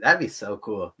and then that'd be so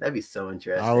cool. That'd be so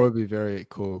interesting. That would be very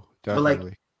cool. Definitely. But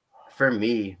like for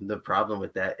me, the problem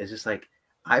with that is just like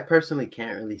I personally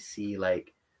can't really see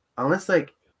like unless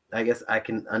like I guess I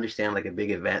can understand like a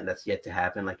big event that's yet to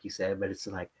happen, like you said, but it's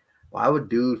like why would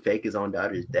dude fake his own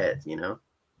daughter's death?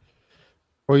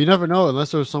 Well, you never know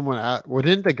unless there was someone at. Well,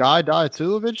 didn't the guy die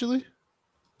too eventually?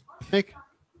 I think.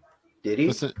 Did he?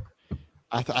 Listen,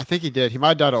 I think he did. He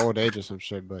might die of old age or some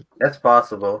shit, but that's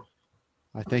possible.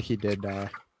 I think he did die.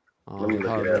 Let me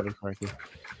look it up. It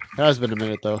has been a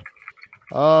minute though.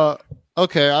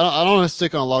 Okay. I don't want to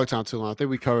stick on Logtown too long. I think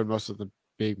we covered most of the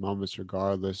big moments,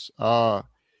 regardless. I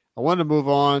want to move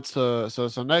on to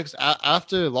so next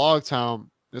after Logtown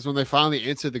is when they finally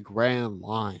enter the Grand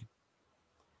Line.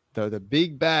 The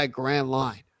big bad Grand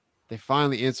Line. They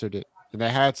finally entered it, and they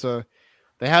had to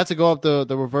go up the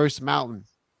reverse mountain.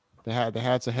 They had to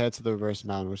head to the reverse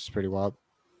mountain, which is pretty wild.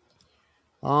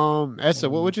 Esther,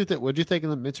 what would you think? What do you think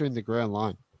of them entering the Grand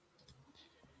Line?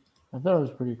 I thought it was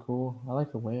pretty cool. I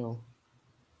like the whale.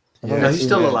 He's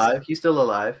still alive. He's still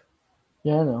alive.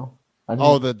 Yeah, I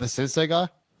know. The sensei guy?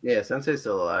 Yeah, Sensei's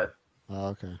still alive. Oh,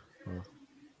 okay. Well,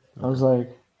 I was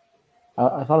like,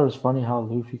 I thought it was funny how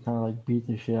Luffy kind of like beat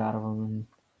the shit out of him, and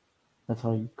that's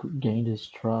how he gained his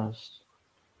trust.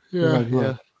 Yeah, like,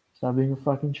 look, stop being a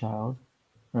fucking child,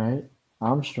 right?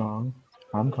 I'm strong.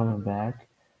 I'm coming back,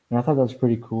 and I thought that was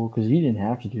pretty cool because he didn't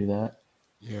have to do that.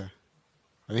 Yeah,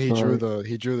 I think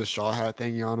he drew the straw hat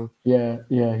thingy on him. Yeah.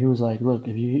 He was like, look,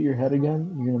 if you hit your head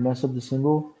again, you're gonna mess up the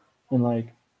symbol, and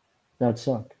like that'd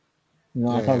suck.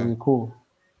 I thought it was cool,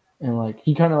 and like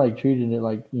he kind of like treated it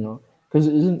like because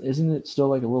isn't it still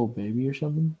like a little baby or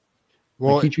something?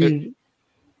 Well, like he treated.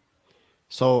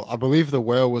 So I believe the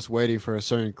whale was waiting for a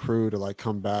certain crew to like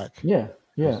come back. Yeah.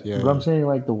 But I'm saying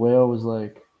like the whale was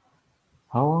like,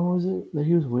 how long was it that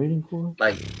he was waiting for?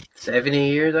 Like 70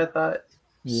 years, I thought.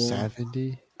 Yeah.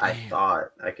 70. I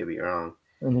thought. I could be wrong.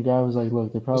 And the guy was like,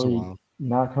 look, they're probably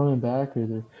not coming back, or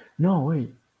they're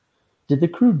wait. Did the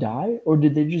crew die, or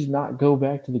did they just not go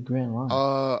back to the Grand Line?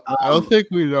 I don't think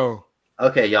we know.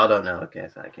 Okay, y'all don't know. Okay,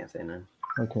 so I can't say none.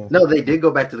 Okay. No, they did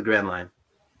go back to the Grand Line.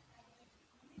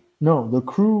 No, the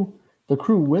crew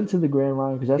went to the Grand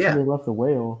Line because that's where they left the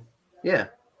whale. Yeah,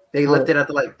 they left it at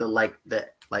the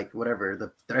whatever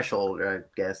the threshold, I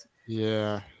guess.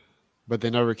 Yeah, but they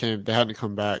never came. They hadn't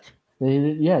come back. They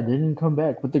didn't come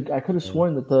back. But I could have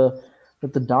sworn that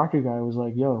the doctor guy was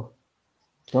like, "Yo,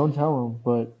 don't tell him."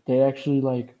 But they actually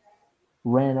like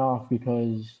ran off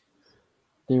because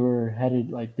they were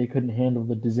headed like they couldn't handle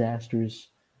the disastrous,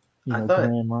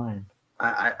 Grand Line.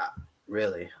 I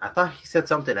really, I thought he said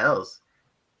something else,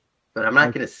 but I'm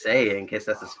not gonna say it in case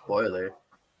that's a spoiler.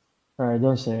 All right,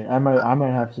 don't say it. I might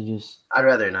have to just. I'd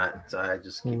rather not, so I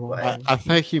just keep Move on. quiet. I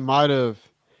think he might have.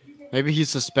 Maybe he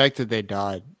suspected they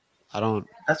died. I don't.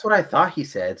 That's what I thought he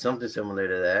said. Something similar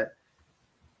to that.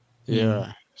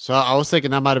 Yeah. So I was thinking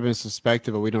that might have been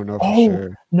suspected, but we don't know for Oh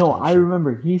sure. no, I'm I sure.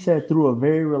 remember he said through a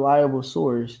very reliable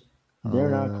source they're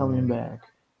not coming Oh. back,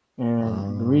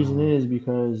 and the reason is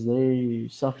because they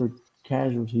suffered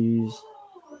casualties.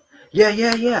 Yeah.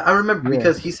 I remember Yeah.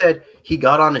 because he said he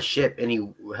got on a ship and he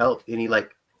helped and he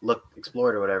like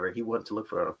explored or whatever. He went to look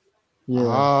for them, Yeah,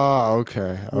 Ah,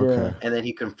 okay, okay. Yeah. and then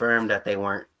he confirmed that they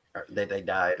weren't that they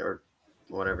died or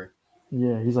whatever.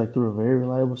 yeah. He's like through a very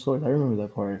reliable source. I remember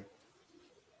that part.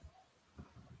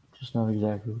 Just not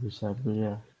exactly what he said, but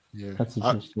yeah, Yeah. that's the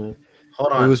gist of it.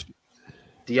 Hold It on. was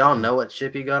Do y'all know what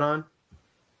ship he got on?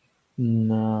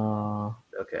 No,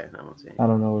 Okay, I don't see. I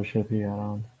don't know what ship he got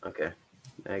on. Okay,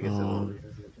 I guess it won't.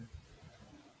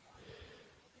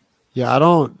 yeah, I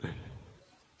don't.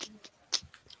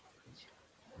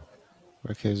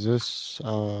 Okay, is this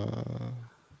let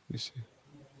me see.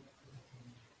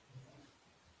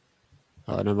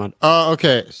 Oh, never mind. Oh,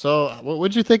 okay. So, what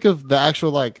would you think of the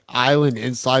actual like island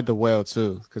inside the whale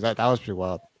too? Because that was pretty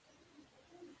wild.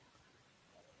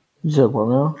 You said what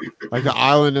now? Like the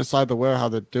island inside the whale, how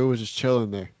the dude was just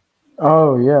chilling there.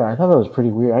 Oh yeah, I thought that was pretty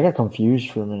weird. I got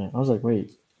confused for a minute. I was like,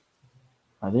 wait,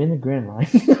 are they in the Grand Line?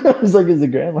 I was like, is the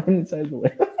Grand Line inside the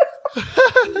whale?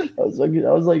 I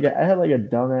was like, I had like a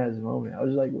dumbass moment. I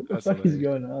was like, what the That's fuck is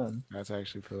hilarious. going on? That's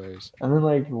actually hilarious. And then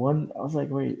like I was like,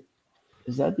 wait,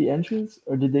 is that the entrance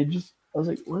or did they just? I was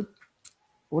like, what?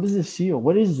 What is this seal?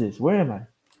 What is this? Where am I?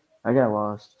 I got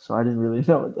lost, so I didn't really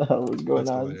know what the hell was going That's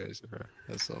on. hilarious, bro.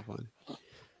 That's so funny.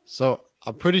 So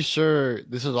I'm pretty sure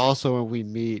this is also when we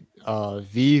meet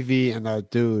Vivi and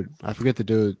that dude. I forget the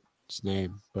dude's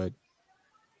name, but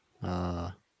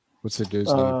what's the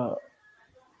dude's name?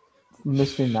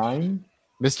 Mr. Nine.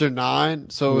 Mr. Nine.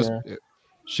 So Yeah.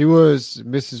 she was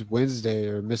Mrs. Wednesday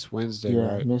or Miss Wednesday,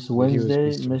 Yeah, right? Miss And then he was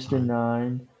Wednesday, Mr.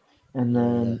 Nine, and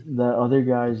then the other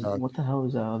guy's. Okay. What the hell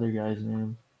is that other guy's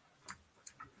name?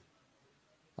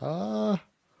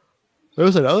 There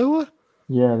was another one?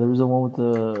 Yeah, there was the one with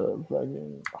the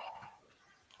fucking.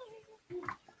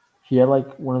 He had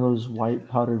like one of those white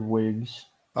powdered wigs.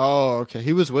 Oh, okay.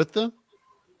 He was with them?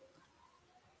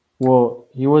 Well,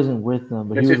 he wasn't with them,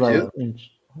 but he Mr. was like, Two?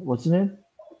 what's his name?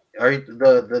 Are you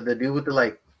the dude with the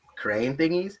like crane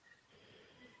thingies?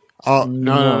 Oh,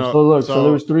 no. So look, so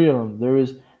there was three of them. There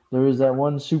was that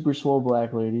one super swole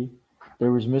black lady.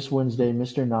 There was Miss Wednesday,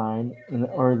 Mr. Nine, and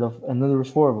then there was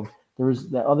four of them. There was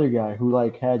that other guy who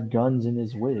like had guns in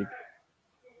his wig.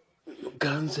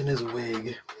 Guns in his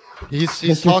wig. He's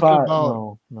Mr. talking Five,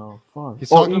 about no, fuck. he's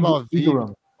talking about Vivi,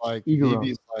 Igaram, like Igaram.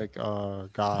 Vivi's like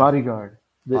guy. bodyguard.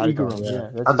 The Bodyguard, Igaram, yeah.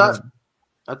 that's his name.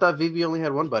 I thought Vivi only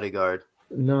had one bodyguard.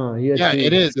 No, he had Yeah, two.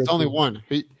 it is. He had It's only two. one.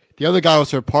 The other guy was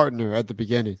her partner at the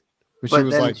beginning. But she But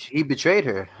was then like, he betrayed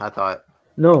her, I thought.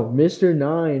 No, Mr.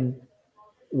 Nine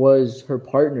was her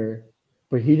partner,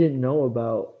 but he didn't know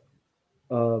about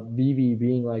Vivi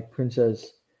being like Princess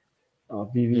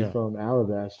Vivi Yeah. from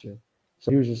Alabasta. So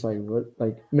he was just like, what?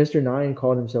 Like Mr. Nine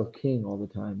called himself king all the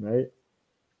time, right?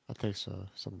 I think so,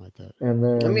 something like that. And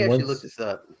then Let me actually look this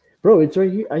up. Bro, it's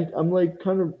right here. I'm like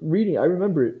kind of reading. I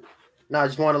remember it. No, I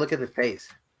just want to look at the face.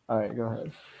 All right, go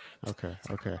ahead.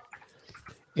 Okay.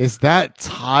 Is that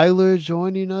Tyler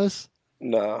joining us?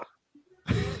 Nah.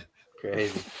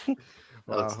 Crazy. Wow.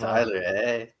 Oh, it's Tyler.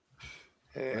 Hey.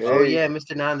 Hey. Oh yeah,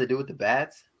 Mr. Nine, the dude with the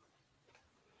bats.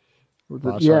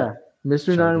 Yeah, Mr.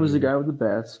 Sorry Nine to was the hear. guy with the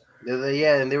bats.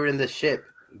 Yeah, and they were in the ship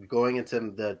going into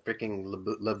the freaking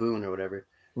lagoon or whatever.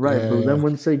 Right, but Yeah. then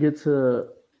once they get to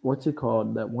what's it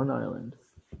called? That one island,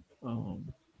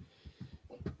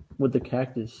 with the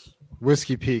cactus.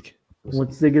 Whiskey Peak.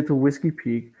 Once they get to Whiskey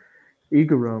Peak,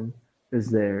 Igaram is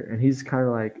there, and he's kind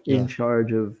of like in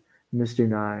charge of Mr.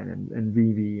 Nine and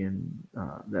Vivi and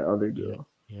that other girl.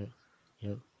 Yeah.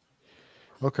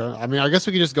 Okay. I mean, I guess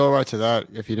we could just go right to that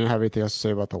if you didn't have anything else to say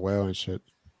about the whale and shit.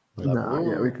 But, Nah,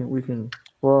 yeah, we can.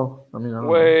 Well, I mean, I don't know.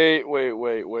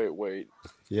 Wait.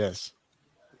 yes.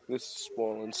 This is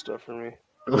spoiling stuff for me.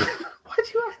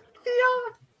 What you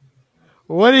want?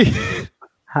 What do you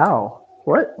How?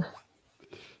 What?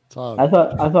 Tom, I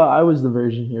thought I was the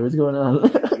version here. What's going on?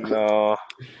 No.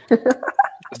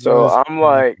 So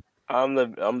I'm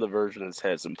the version that's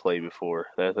had some play before.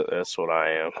 That's what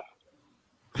I am.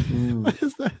 what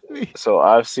does that mean? So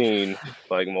I've seen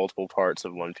like multiple parts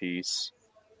of One Piece,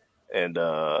 and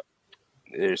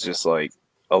there's just like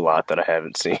a lot that I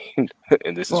haven't seen,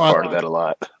 and this is Well, part of that a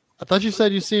lot. I thought you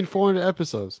said you've seen 400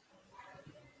 episodes.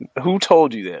 Who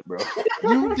told you that, bro?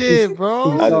 You did,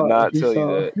 bro. I did not tell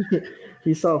you that.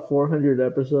 He saw 400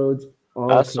 episodes all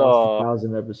across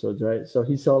 1,000 episodes, right? So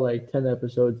he saw like 10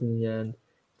 episodes in the end,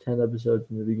 10 episodes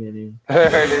in the beginning.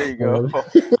 There you go.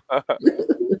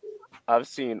 I've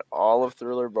seen all of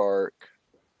Thriller Bark.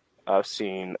 I've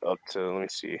seen up to, let me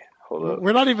see. Hold up.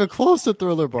 We're not even close to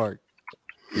Thriller Bark.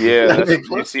 Yeah,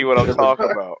 you see what I'm talking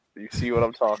about. You see what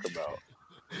I'm talking about.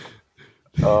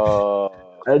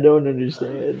 I don't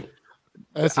understand.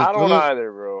 I don't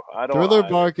either, bro. I don't. Thriller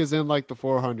Bark is in like the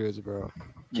 400s, bro.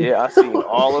 Yeah, I seen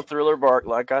all of Thriller Bark,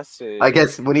 like I said. I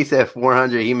guess when he said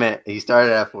 400, he meant he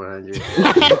started at 400.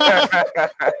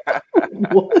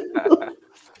 What?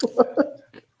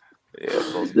 Yeah,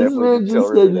 this man just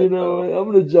said, you know,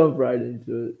 I'm gonna jump right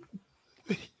into it.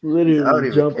 Literally, I don't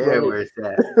even care where it's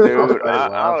at. Dude,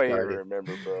 I don't even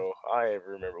remember, bro. I don't even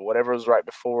remember. Whatever was right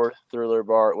before Thriller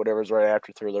Bark, whatever was right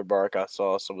after Thriller Bark, I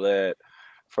saw some of that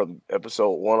from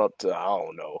episode 1 up to, I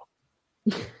don't know.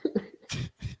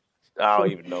 I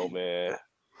don't even know, man.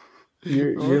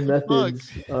 Your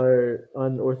methods are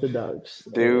unorthodox,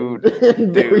 dude.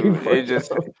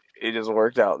 It just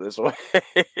worked out this way. I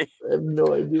have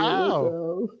no idea.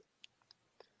 How?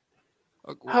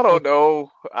 I don't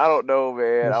know,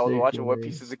 man. I was watching One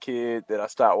Piece as a kid, then I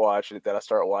stopped watching it. Then I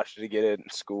started watching it again in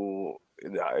school.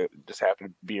 And I just happened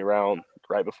to be around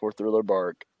right before Thriller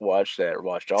Bark. Watched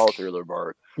all Thriller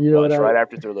Bark. Watched right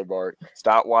after Thriller Bark.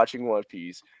 Stopped watching One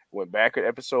Piece. Went back at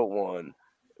episode 1.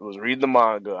 Was reading the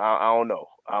manga. I don't know,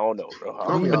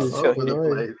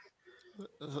 bro.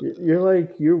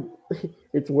 You're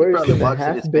it's worse than a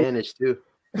half Spanish too.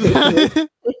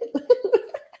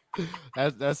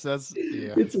 That's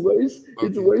yeah. It's worse. Okay.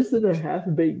 It's worse than a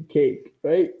half-baked cake,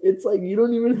 right? It's like you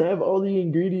don't even have all the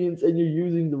ingredients and you're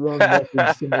using the wrong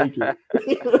methods to make it.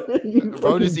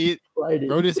 Bro, just eat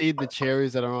the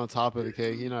cherries that are on top of the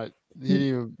cake.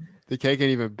 The cake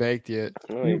ain't even baked yet.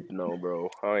 I don't even know, bro.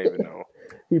 I don't even know.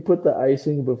 He put the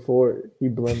icing before he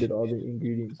blended all the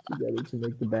ingredients together to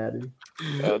make the batter.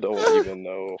 I don't even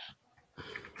know.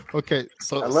 Okay,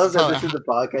 so I love that this is the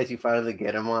podcast you finally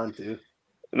get him on too.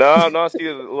 No. See,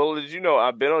 little did you know,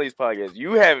 I've been on these podcasts.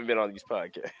 You haven't been on these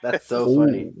podcasts. That's so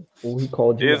funny. Oh, he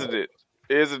called you. Isn't it?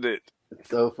 It's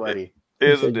so funny.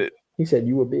 Isn't it? He said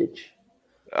you a bitch.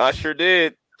 I sure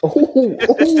did. I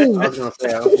was gonna say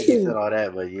I don't think he said all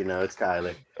that, but it's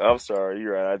Tyler. I'm sorry,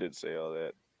 you're right. I didn't say all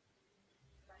that.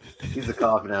 He's a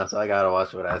cop now, so I gotta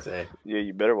watch what I say. Yeah,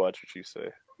 you better watch what you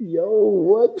say. Yo,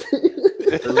 what?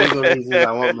 For legal reasons,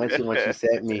 I won't mention what you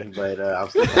sent me, but I'm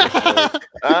still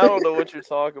I don't know what you're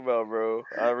talking about, bro.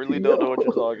 I really don't know what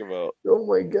you're talking about. Oh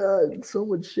my god, so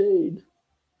much shade.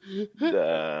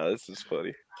 Nah, this is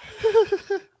funny.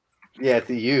 Yeah,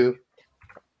 to you.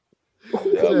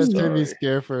 Timmy's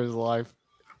scared for his life.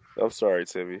 I'm sorry,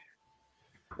 Timmy.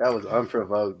 That was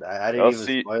unprovoked. I didn't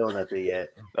even spoil nothing yet.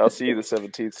 I'll see you the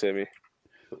 17th, Timmy.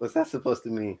 What's that supposed to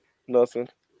mean? Nothing.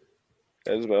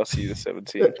 I'll see you the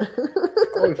 17th.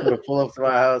 I'm gonna pull up to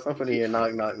my house. I'm gonna hear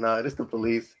knock, knock, knock. It's the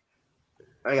police.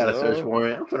 I got a search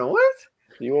warrant. I'm gonna what?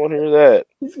 You won't hear that.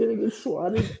 He's gonna get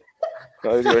swatted.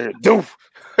 No, he's gonna hear doof.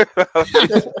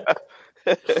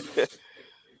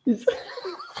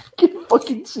 I can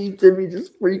fucking see Timmy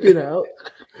just freaking out,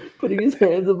 putting his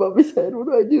hands above his head. What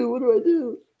do I do? What do I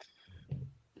do?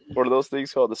 What are those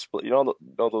things called?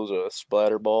 Those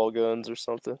splatter ball guns or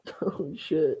something? Oh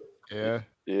shit! Yeah.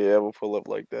 Yeah, we'll pull up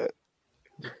like that.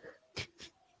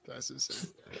 That's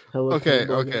insane. Okay.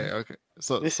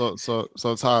 So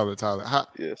Tyler,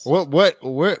 yes.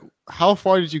 How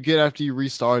far did you get after you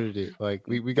restarted it? Like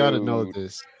we got to know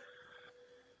this.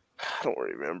 I don't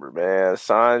remember, man.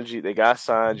 Sanji, they got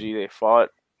Sanji. They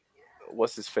fought.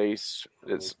 What's his face?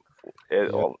 It's Dude,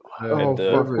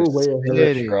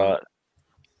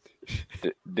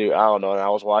 I don't know. And I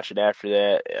was watching after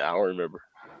that. I don't remember.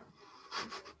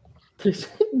 I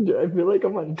feel like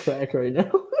I'm on crack right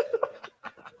now.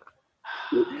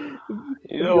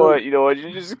 You know what?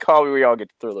 You just call me when y'all get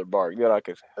to Thriller Bark. Then I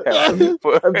could. I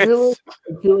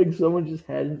feel like someone just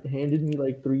handed me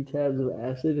like 3 tabs of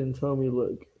acid and told me,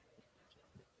 "Look,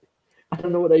 I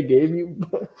don't know what I gave you,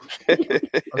 but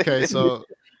okay, so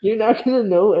you're not gonna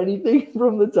know anything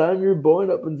from the time you're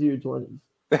born up into your 20s,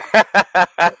 and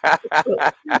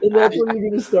that's when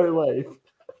you're gonna start life."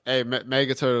 Hey,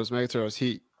 Mega Turtles,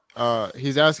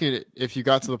 he's asking if you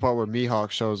got to the part where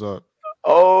Mihawk shows up.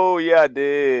 Oh yeah, I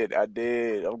did.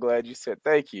 I'm glad you said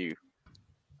thank you.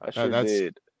 I sure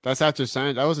did. That's after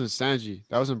Sanji. That wasn't Sanji.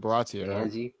 That wasn't Baratie,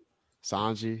 right?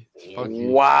 Sanji. Fuck you.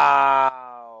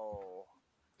 Wow.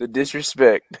 The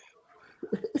disrespect.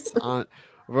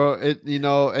 Bro,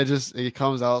 it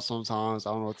comes out sometimes.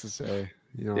 I don't know what to say.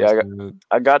 You know Yeah, what I'm saying?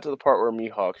 I got to the part where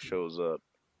Mihawk shows up,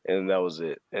 and that was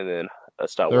it. And then I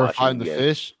stopped They were watching fighting the again.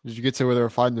 fish. Did you get to where they were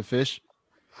fighting the fish?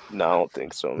 No, I don't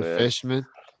think so, The man. fishmen.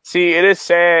 See, it is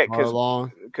sad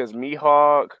Arlong. because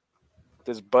Mihawk,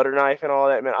 this butter knife and all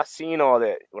that, man. I seen all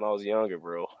that when I was younger,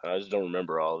 bro. I just don't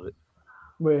remember all of it.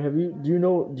 Wait, do you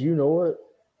know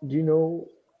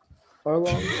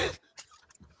Arlong?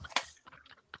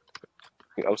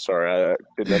 I'm sorry, I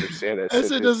didn't understand that.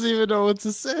 Essa doesn't even know what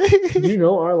to say. Do you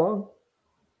know Arlong?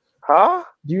 Huh?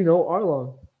 Do you know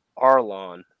Arlong?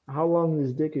 Arlon. How long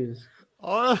his dick is?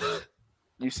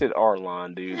 You said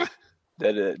Arlon, dude.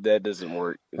 That doesn't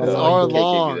work. It's Arlong.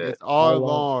 Arlong. It's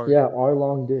Arlong. Yeah,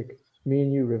 Arlong dick. Me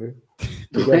and you, River.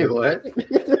 Wait, what?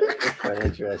 That's quite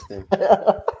interesting.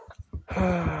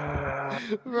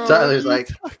 Bro, Tyler's like,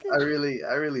 I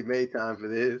really made time for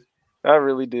this. I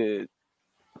really did.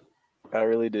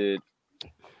 Hey,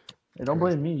 don't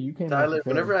blame me. You can't. Tyler,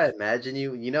 whenever I imagine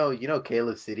you, you know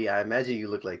Caleb City, I imagine you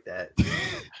look like that.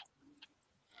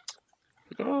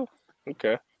 Oh,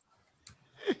 okay.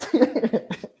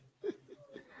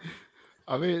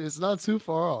 I mean, it's not too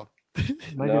far off.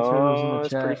 No,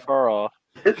 it's pretty far off.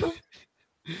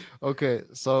 Okay,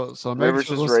 so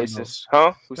Rivers is racist,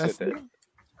 huh? Who said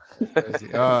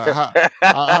that?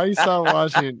 How you start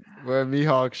watching where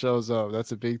Mihawk shows up?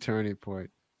 That's a big turning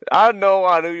point. I know.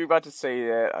 I knew you were about to say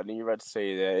that.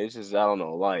 It's just I don't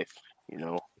know, life,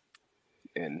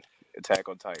 and Attack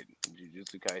on Titan,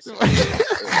 Jujutsu Kaisen.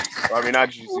 I mean, not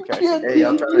Jujutsu Kaisen. Hey,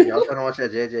 y'all trying to watch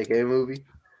that JJK movie?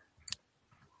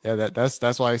 Yeah,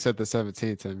 that's why I said the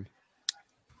 17th, Timmy.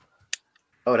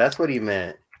 Oh, that's what he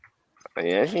meant.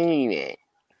 Yeah, he meant.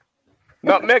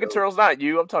 No, Mega Turtle's not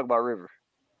you. I'm talking about River.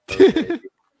 Okay.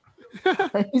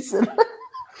 He said,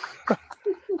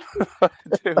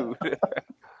 Dude.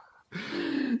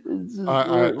 it's just,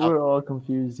 right, we're all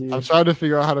confused here. I'm trying to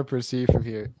figure out how to proceed from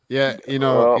here. Yeah,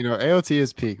 AOT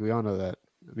is peak. We all know that.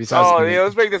 Besides,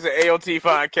 let's make this an AOT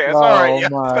podcast. Oh All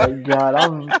right. my god,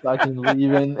 I'm fucking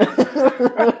leaving.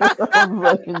 I'm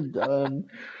fucking done.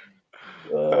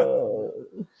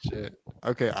 Shit.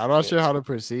 Okay, I'm not sure how to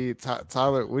proceed.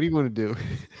 Tyler, what do you want to do?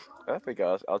 I think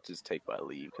I'll just take my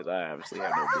leave because I obviously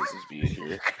have no business being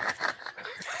here.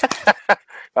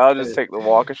 I'll just take the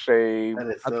walk of shame.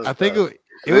 I think it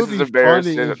would be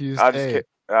funny if you stayed.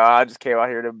 I just came out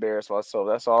here to embarrass myself.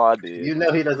 That's all I did. You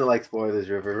know he doesn't like spoilers,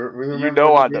 River. Remember you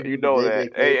know I know. You know that.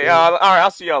 Hey, all right.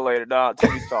 I'll see y'all later. Nah,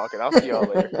 Timmy's talking. I'll see y'all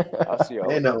later.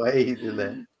 Ain't no way he's in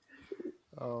there.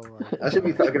 Oh my God. I should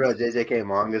be talking about JJK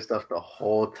manga stuff the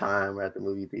whole time we're at the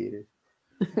movie theater.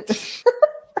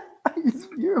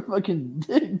 You're a fucking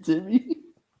dick, Timmy.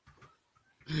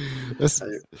 And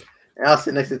I'll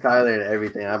sit next to Tyler and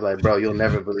everything. I'm like, bro, you'll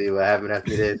never believe what happened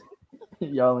after this.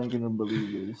 Y'all ain't gonna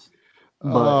believe this.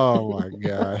 Oh my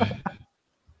God.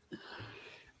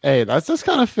 Hey, that's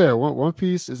kind of fair. One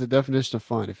Piece is a definition of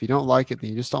fun. If you don't like it,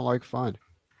 then you just don't like fun.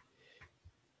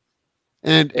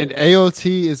 And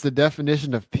AOT is the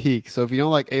definition of peak. So if you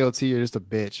don't like AOT, you're just a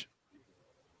bitch.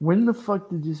 When the fuck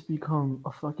did this become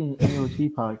a fucking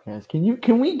AOT podcast?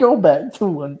 Can we go back to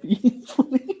One Piece,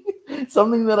 please?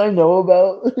 Something that I know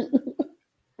about.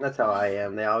 That's how I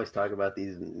am. They always talk about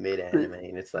these mid anime,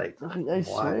 and it's like, I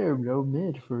swear, bro,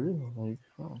 mid for real. Like,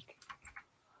 fuck.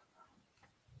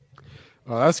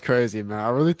 Oh, that's crazy, man. I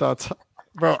really thought,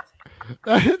 bro.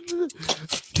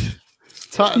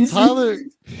 Tyler.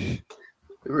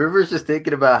 River's just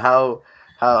thinking about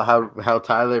how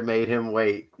Tyler made him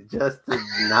wait just to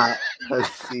not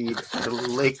concede a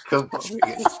lick of what we're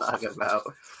going to talk about.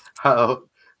 How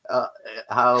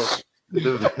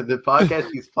the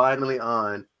podcast he's finally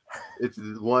on, it's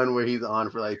the one where he's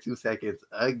on for like 2 seconds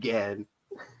again,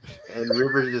 and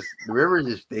River's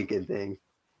just thinking things,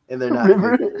 and they're not.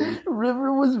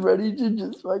 River was ready to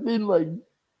just fucking like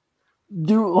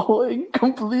do like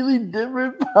completely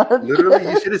different podcast. Literally,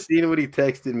 you should have seen what he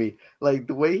texted me. Like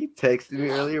the way he texted me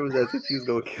earlier was as if he was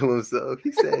gonna kill himself.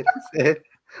 He said,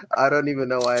 "I don't even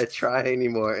know why I try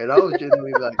anymore." And I was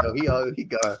genuinely like, "Oh, he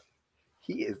gone.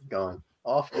 He is gone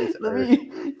off this earth."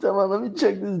 Let me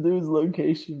check this dude's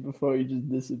location before he just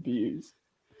disappears.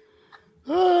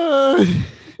 Oh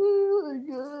my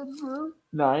god, bro!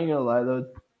 No, I ain't gonna lie though.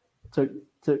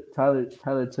 Tyler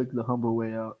took the humble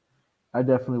way out. I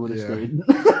definitely would have stayed.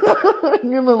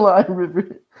 I'm gonna lie,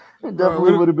 River. I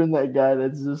definitely would have been that guy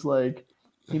that's just like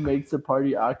he makes the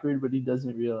party awkward, but he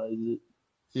doesn't realize it.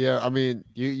 Yeah, I mean,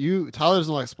 Tyler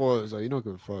doesn't like spoilers, though. You don't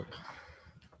give a fuck.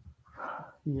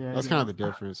 Yeah, that's kind of the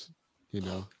difference, I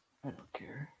don't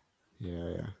care.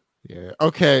 Yeah.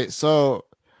 Okay, so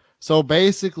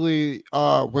basically,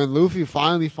 when Luffy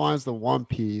finally finds the One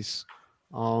Piece,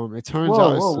 It turns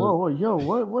out. Whoa, yo,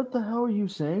 what the hell are you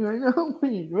saying right now?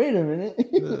 Wait a minute.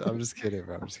 I'm just kidding,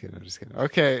 bro. I'm just kidding.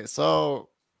 Okay, so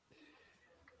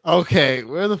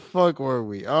where the fuck were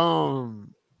we? We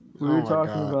were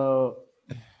talking about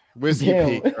Whiskey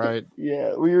Peak, right?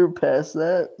 Yeah, we were past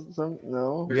that.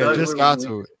 No. We just got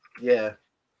to it. Yeah.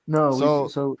 No.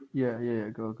 Yeah.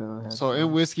 Go ahead. So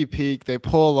in Whiskey Peak, they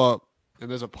pull up and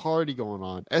there's a party going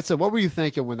on. Edson, what were you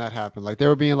thinking when that happened? Like they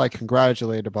were being like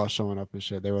congratulated about showing up and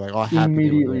shit. They were like, "Oh, happy."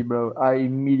 Immediately, bro. I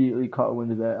immediately caught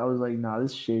wind of that. I was like, "Nah,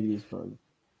 this is shady as fuck."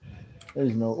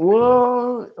 There's no.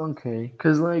 Whoa. Okay,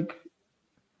 because like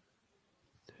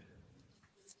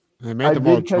they made them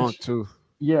all drunk too.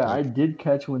 Yeah, I did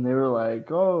catch when they were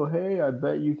like, "Oh, hey, I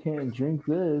bet you can't drink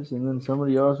this," and then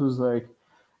somebody else was like,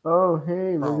 "Oh,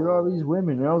 hey, look at all these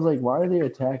women," and I was like, "Why are they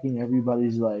attacking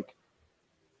everybody's like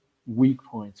weak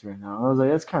points right now?" I was like,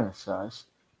 "That's kind of sus."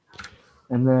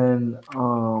 And then,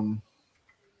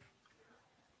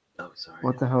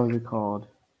 what the hell is it called?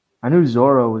 I knew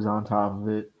Zoro was on top of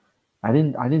it. I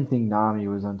didn't think Nami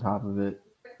was on top of it.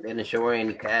 They didn't show her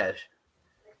any cash.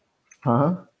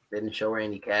 Huh? They didn't show her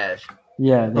any cash.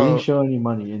 Yeah, they didn't show any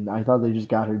money, and I thought they just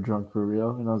got her drunk for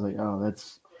real. And I was like, "Oh,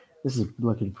 this is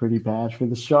looking pretty bad for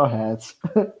the Straw Hats."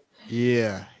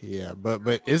 Yeah,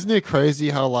 but isn't it crazy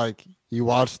how like you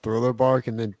watch Thriller Bark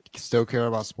and then still care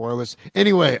about spoilers?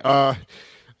 Anyway, oh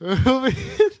my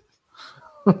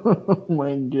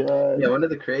god! Yeah, one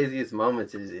of the craziest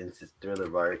moments is in Thriller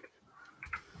Bark.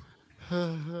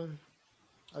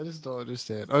 I just don't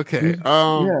understand. Okay,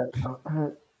 yeah.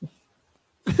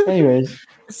 Anyways,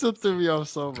 it still threw me off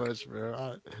so much,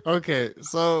 bro. Okay,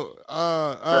 so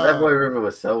that boy River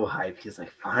was so hyped. He's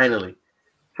like, finally.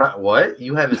 What?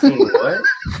 You haven't seen what?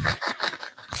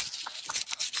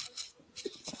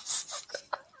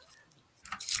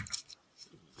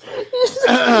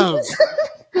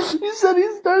 You said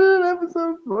he started at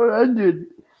episode 400.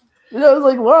 And I was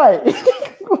like, why?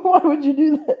 Why would you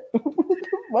do that?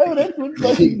 Why would anyone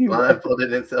fucking do that? Blindfolded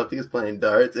himself. He was playing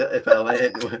darts. If I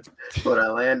land, what I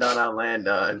land on, I land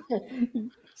on.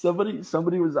 Somebody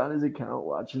was on his account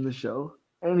watching the show,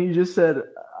 and he just said,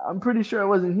 "I'm pretty sure I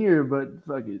wasn't here, but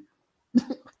fuck it."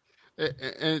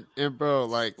 and bro,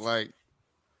 I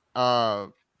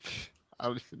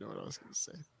don't even know what I was gonna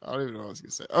say.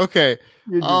 Okay,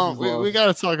 we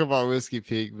gotta talk about Whiskey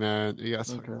Peak, man. We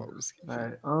gotta talk about Whiskey Peak.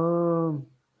 All right.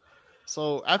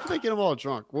 So after they get them all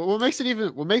drunk, what makes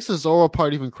the Zoro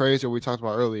part even crazier? We talked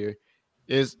about earlier,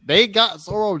 is they got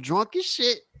Zoro drunk as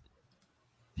shit.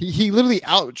 He literally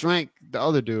outdrank the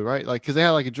other dude, right? Like, because they had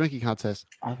like a drinking contest.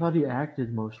 I thought he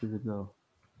acted most of it though.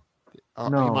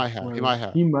 No, he might have.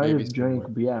 He might have drank,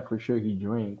 but yeah, for sure he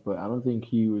drank. But I don't think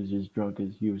he was as drunk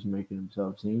as he was making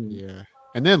himself seem. Yeah,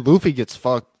 and then Luffy gets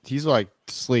fucked. He's like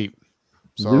asleep,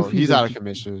 so he's out of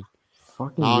commission.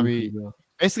 Fucking Luffy, bro.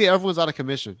 Basically, everyone's out of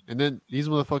commission, and then these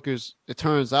motherfuckers. It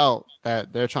turns out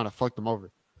that they're trying to fuck them over,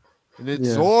 and then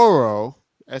Zoro.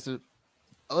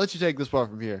 I'll let you take this part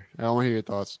from here. I want to hear your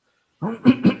thoughts.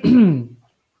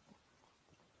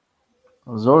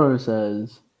 Zoro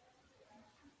says,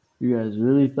 "You guys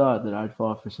really thought that I'd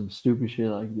fall for some stupid shit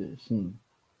like this?" And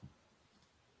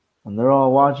they're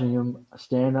all watching him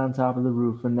stand on top of the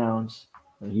roof, announce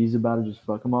that he's about to just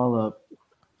fuck them all up.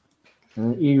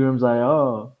 And then Igram's like,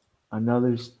 "Oh,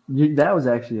 another." That was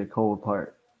actually a cold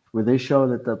part where they show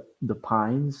that the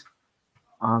pines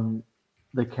on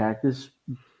the cactus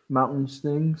mountains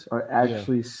things are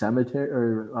actually cemetery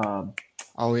or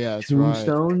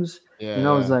tombstones. Right. Yeah, and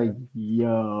I was like,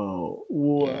 "Yo,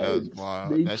 what? Yeah, wow.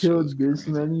 They killed this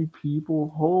many people?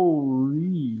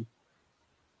 Holy!"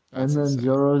 That's and then insane.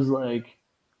 Zoro's like,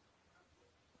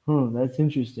 that's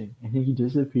interesting. And then he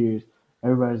disappears.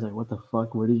 Everybody's like, "What the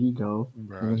fuck? Where did he go?"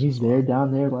 Bro, and he's there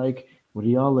down there like, "What are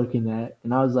y'all looking at?"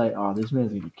 And I was like, "Oh, this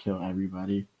man's gonna kill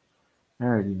everybody." I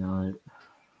already know it.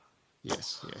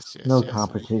 Yes. No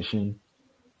competition.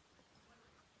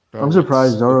 Bro, I'm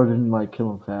surprised Zoro didn't like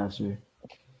kill him faster.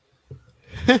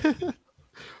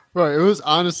 Bro, it was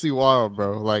honestly wild,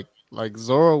 bro. Like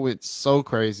Zoro went so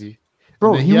crazy.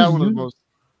 Bro, he had one of the most.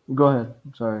 Go ahead.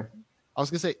 I'm sorry. I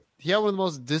was gonna say he had one of the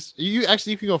most. You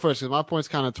can go first because my point's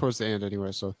kind of towards the end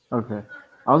anyway. So okay,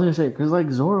 I was gonna say because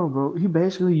like Zoro, bro, he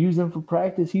basically used them for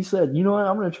practice. He said, "You know what?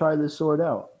 I'm gonna try this sword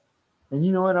out, and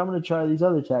you know what? I'm gonna try these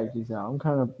other tactics out. I'm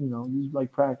kind of use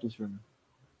like practice for me."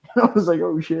 I was like,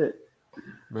 "Oh shit."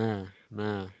 Man,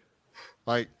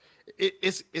 like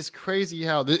it's crazy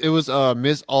how it was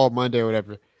Miss All Monday or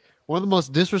whatever. One of the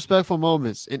most disrespectful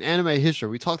moments in anime history.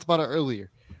 We talked about it earlier.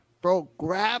 Bro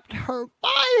grabbed her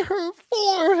by her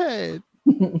forehead.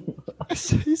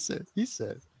 He said,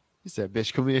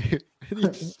 "Bitch, come here."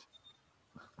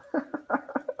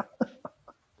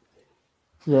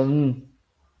 Yeah, it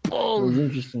was Oh,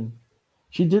 interesting.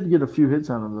 She did get a few hits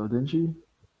on him though, didn't she?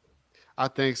 I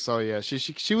think so. Yeah,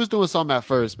 she was doing something at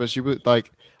first, but she was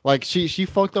like she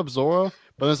fucked up Zoro,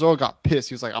 but then Zoro got pissed.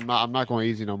 He was like, I'm not going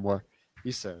easy no more.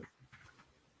 He said,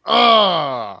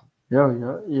 ah,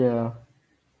 Yeah.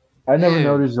 I never man,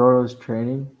 noticed Zoro's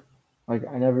training. Like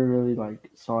I never really like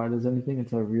saw it as anything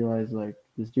until I realized like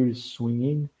this dude is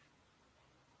swinging.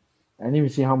 I didn't even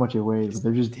see how much it weighs, but it's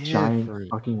they're just giant different,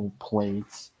 fucking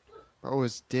plates. bro.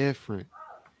 It's different.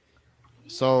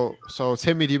 So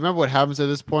Timmy, do you remember what happens at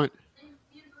this point?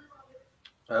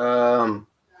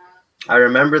 I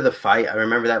remember the fight. I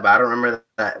remember that, but I don't remember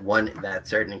that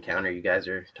certain encounter you guys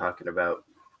are talking about.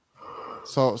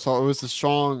 So it was a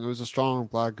strong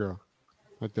black girl,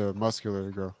 like the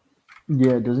muscular girl.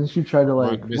 Yeah, doesn't she try to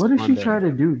like? Miss What did she Monday. try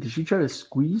to do? Did she try to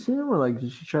squeeze him, or like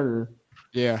did she try to?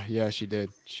 Yeah, she did.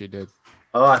 She did.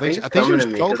 Oh, I think I it's think she coming was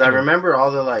to me because I choking him. remember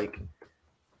all the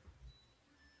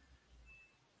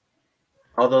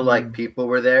Mm. people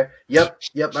were there. Yep,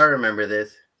 I remember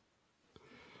this.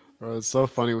 Bro, it's so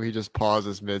funny when he just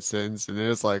pauses mid sentence and then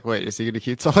it's like, wait, is he gonna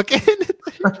keep talking?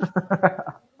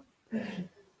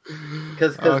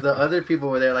 Because Okay. the other people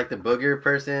were there, like the booger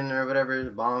person or whatever, the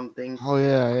bomb thing, Oh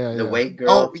yeah. the weight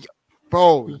Oh, girl.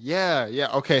 bro, yeah.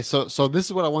 Okay, so this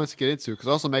is what I wanted to get into because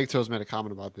also Megato's made a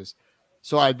comment about this.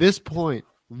 So at this point,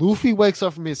 Luffy wakes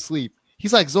up from his sleep.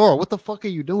 He's like, Zoro, what the fuck are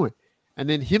you doing? And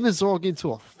then him and Zoro get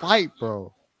into a fight,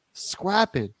 bro,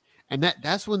 scrapping. And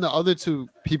that's when the other two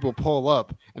people pull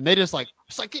up and they just like,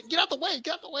 it's like get out the way,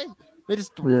 get out the way. They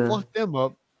just Yeah. fuck them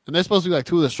up. And they're supposed to be like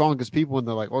two of the strongest people in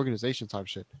the like organization type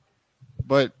shit.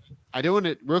 But I do want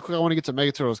to real quick. I want to get to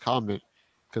Megato's comment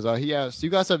because he asked, "You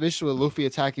guys have issue with Luffy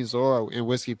attacking Zoro in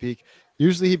Whiskey Peak?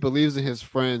 Usually he believes in his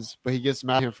friends, but he gets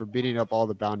mad at him for beating up all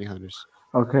the bounty hunters.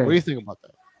 What do Okay. you think about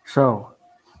that?" So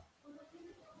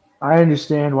I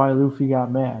understand why Luffy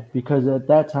got mad because at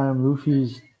that time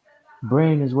Luffy's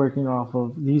brain is working off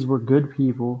of these were good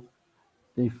people.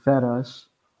 They fed us,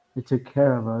 they took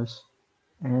care of us,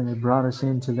 and they brought us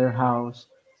into their house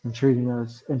and treated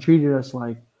us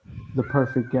like the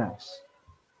perfect guests.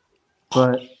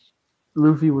 But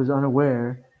Luffy was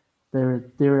unaware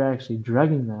they were actually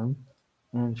drugging them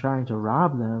and trying to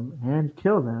rob them and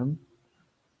kill them.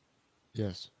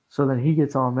 Yes. So then he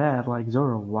gets all mad, like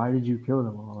Zoro, why did you kill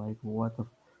them all? Like what the,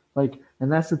 like, and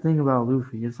that's the thing about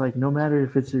Luffy. It's like no matter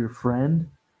if it's your friend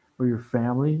or your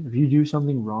family, if you do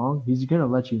something wrong, he's gonna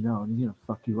let you know and he's gonna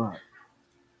fuck you up.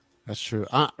 That's true.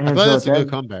 I feel And like so that's at a good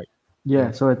that, comeback.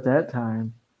 yeah, so at that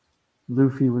time,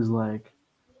 Luffy was like,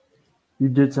 "You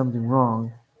did something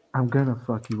wrong. I'm gonna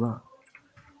fuck you up."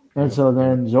 And so Yeah.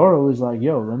 then Zoro was like,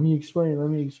 "Yo, let me explain. Let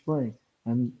me explain."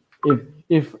 And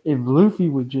if Luffy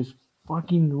would just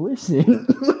fucking listen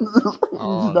and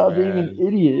Oh stop being an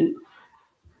idiot,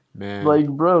 man, like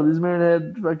bro, this man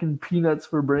had fucking peanuts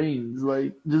for brains.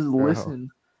 Like just bro,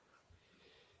 listen.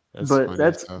 that's But funny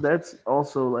that's stuff. that's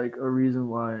also like a reason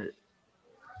why,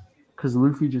 because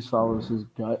Luffy just follows his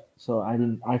gut. So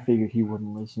I figured he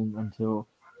wouldn't listen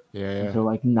Yeah. until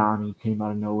like Nami came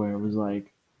out of nowhere. It was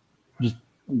like just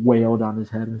wailed on his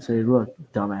head and said, "Look,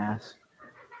 dumbass,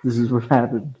 this is what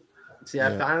happened." See, I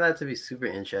Yeah. found that to be super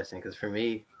interesting because for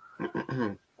me,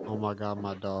 Oh my god,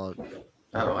 my dog.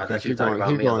 oh, I Okay, thought you were talking about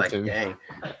keep me. I was going, like, Timmy. dang.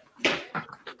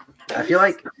 I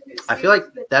feel like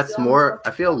that's more.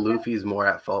 I feel Luffy's more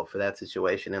at fault for that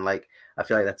situation, and like I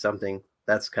feel like that's something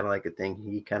that's kind of like a thing.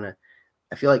 He kind of.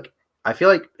 I feel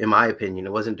like, in my opinion,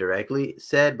 it wasn't directly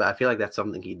said, but I feel like that's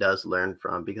something he does learn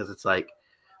from because it's like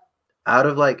out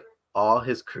of like all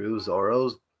his crew,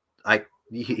 Zoro's like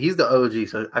he's the OG,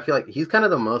 so I feel like he's kind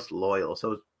of the most loyal.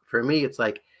 So for me, it's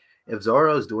like if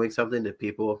Zoro's doing something to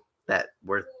people that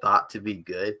were thought to be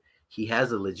good, he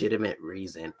has a legitimate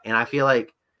reason, and I feel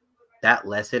like that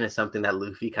lesson is something that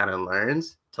Luffy kind of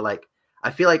learns to like. I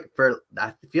feel like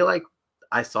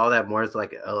I saw that more as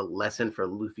like a lesson for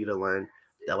Luffy to learn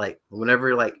that like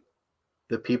whenever like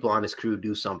the people on his crew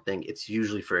do something, it's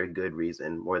usually for a good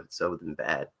reason more so than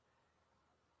bad.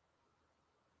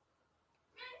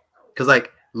 Because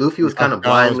like Luffy was I kind of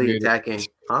forgot I was blindly muted. attacking,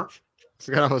 huh?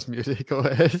 Forgot I was muted. Go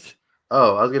ahead.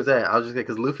 Oh, I was just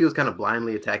because Luffy was kind of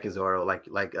blindly attacking Zoro,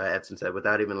 like Edson said,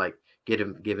 without even like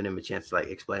giving him a chance to like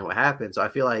explain what happened. So I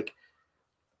feel like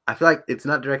it's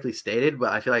not directly stated,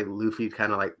 but I feel like Luffy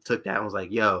kind of like took that and was like,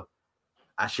 "Yo,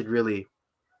 I should really,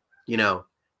 you know,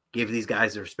 give these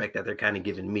guys the respect that they're kind of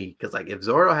giving me." Because like if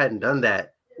Zoro hadn't done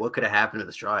that, what could have happened to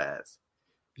the Straw Hats?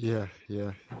 Yeah.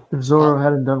 If Zoro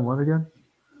hadn't done what again?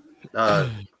 Uh,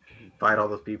 fight all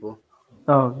those people.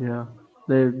 Oh yeah,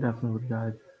 they definitely would have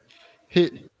died.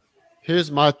 He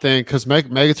Here's my thing, because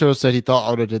Megataro said he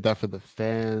thought Oda did that for the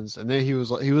fans, and then he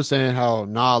was saying how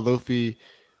Luffy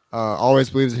always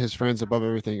believes in his friends above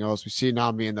everything else. We see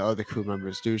Nami and the other crew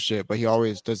members do shit, but he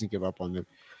always doesn't give up on them.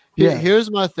 Yeah. Here's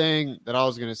my thing that I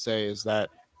was gonna say is that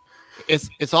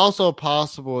it's also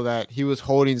possible that he was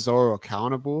holding Zoro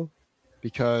accountable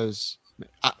because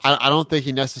I don't think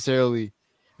he necessarily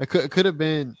it could have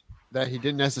been that he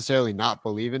didn't necessarily not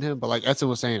believe in him, but like Edson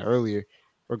was saying earlier,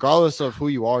 regardless of who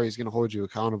you are, he's gonna hold you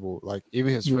accountable. Like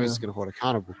even his friends is gonna hold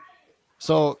accountable.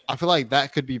 So I feel like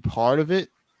that could be part of it.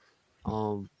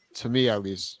 To me at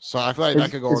least. So I feel like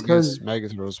that could go against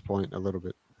Megataro's point a little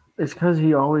bit. It's because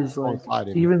he always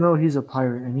even though he's a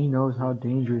pirate and he knows how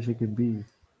dangerous it could be,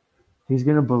 he's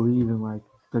gonna believe in like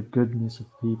the goodness of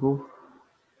people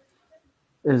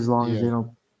as long as they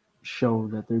don't show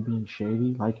that they're being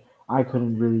shady. Like I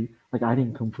couldn't really I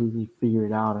didn't completely figure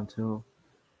it out until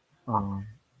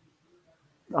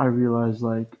I realized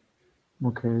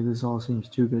okay, this all seems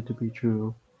too good to be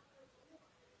true.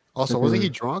 Also, wasn't he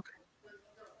drunk?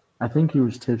 I think he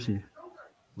was tipsy.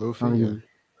 Luffy,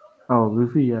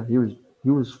 Luffy, yeah, he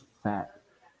was fat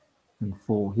and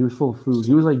full. He was full of food.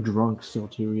 He was like drunk still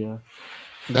too, yeah.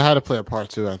 They had to play a part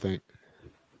too, I think.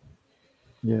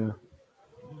 Yeah.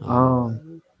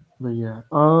 But yeah.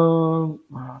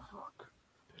 Fuck.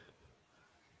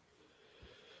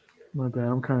 My bad.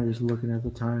 I'm kind of just looking at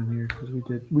the time here because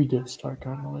we did start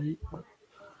kind of late.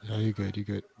 Yeah, you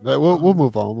good. We'll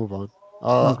move on. We'll move on.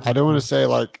 Okay. I don't want to say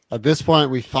at this point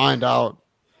we find out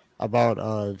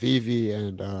about Vivi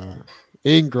and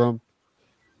Ingram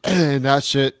and that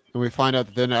shit, and we find out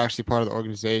that they're not actually part of the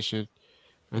organization,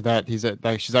 and that she's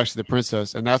actually the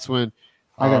princess, and that's when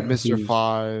Mr.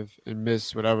 5 and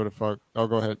Miss whatever the fuck. Oh,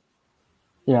 go ahead.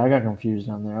 Yeah, I got confused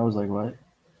on there. I was like, what?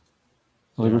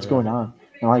 What's going on?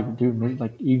 And dude,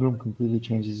 Ingram completely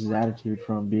changes his attitude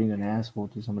from being an asshole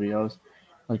to somebody else.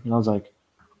 I was like,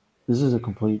 this is a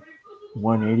complete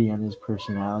 180 on his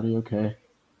personality. Okay.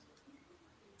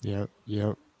 Yep.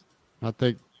 I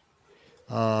think,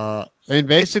 and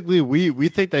basically we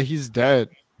think that he's dead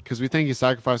because we think he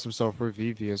sacrificed himself for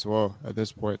Vivi as well at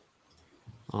this point,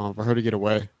 for her to get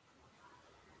away.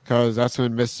 Because that's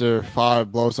when Mr.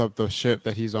 5 blows up the ship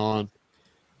that he's on,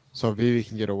 so Vivi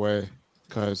can get away.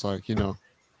 Because that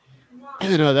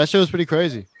show was pretty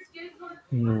crazy.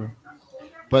 Yeah.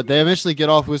 But they eventually get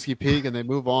off Whiskey Peak and they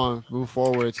move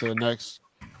forward to the next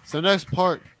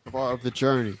part of the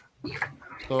journey.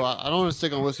 So I don't want to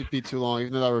stick on Whiskey Peak too long,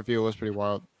 even though that reveal was pretty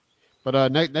wild.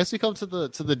 But next we come to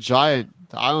the giant,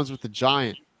 the islands with the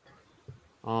giant.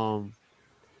 What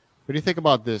do you think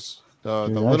about this? The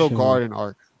little garden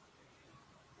arc.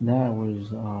 That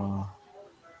was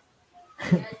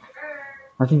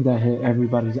I think that hit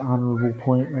everybody's honorable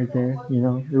point right there.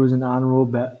 It was an honorable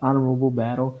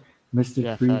battle.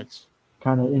 Mr. 3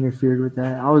 kind of interfered with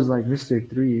that. I was like, Mr.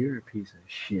 3, you're a piece of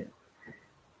shit.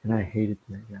 And I hated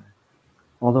that guy.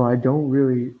 Although I don't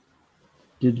really...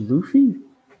 Did Luffy?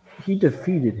 He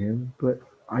defeated him, but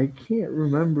I can't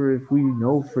remember if we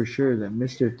know for sure that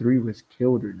Mr. 3 was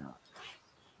killed or not.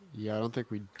 Yeah, I don't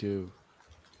think we do.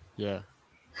 Yeah.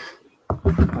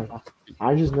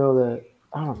 I just know that...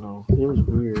 I don't know. It was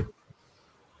weird.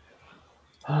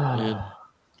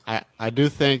 I do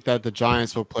think that the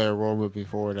Giants will play a role moving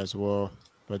forward as well.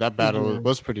 But that battle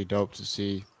was pretty dope to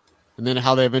see. And then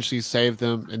how they eventually saved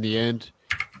them in the end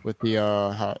with the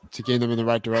to gain them in the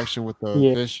right direction with the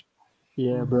fish.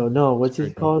 Yeah, bro. No, what's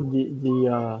it called?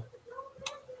 Bro,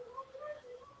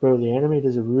 the anime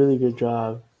does a really good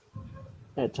job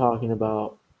at talking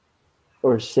about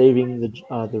or saving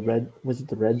the red. Was it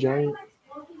the red giant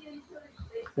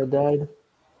that died?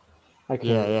 I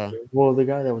can't remember. Well, the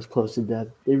guy that was close to death.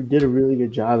 They did a really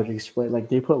good job at explaining.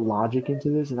 They put logic into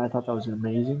this, and I thought that was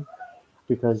amazing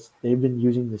because they've been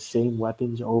using the same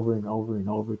weapons over and over and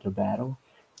over to battle,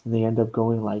 and they end up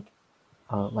going like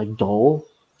dull.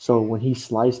 So when he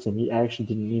sliced him, he actually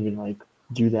didn't even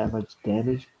do that much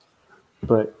damage,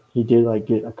 but he did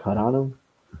get a cut on him.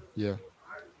 Yeah.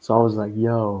 So I was like,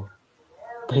 yo,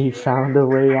 they found a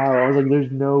way out. I was like,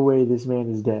 there's no way this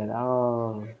man is dead.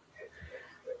 Oh.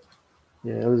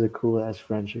 Yeah, it was a cool ass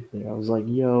friendship there. I was like,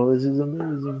 yo, this is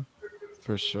amazing.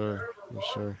 For sure.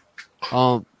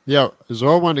 Yeah,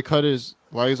 Zoro wanted to cut his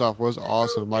legs off was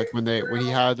awesome. When he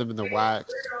had them in the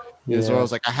wax. Yeah. Zoro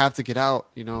was like, I have to get out,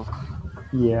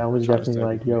 Yeah, I was definitely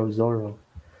like, yo, Zoro,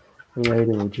 later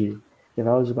with you. If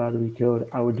I was about to be killed,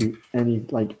 I would do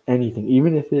anything.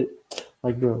 Even if it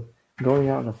bro, going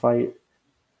out in a fight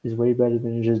is way better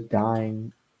than just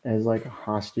dying as a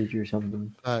hostage or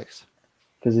something. Thanks.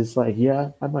 Because it's yeah,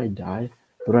 I might die,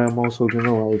 but I'm also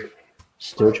gonna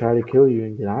still try to kill you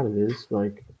and get out of this.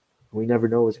 Like, we never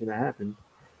know what's gonna happen.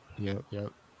 Yep.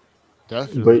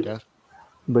 Definitely.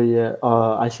 But yeah,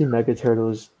 I see Mega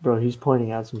Turtles, bro. He's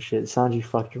pointing out some shit. Sanji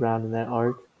fucked around in that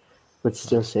arc, but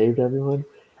still saved everyone.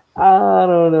 I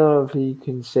don't know if he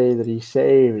can say that he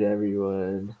saved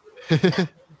everyone.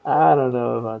 I don't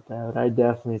know about that, but I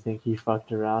definitely think he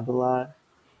fucked around a lot.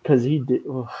 Because he did.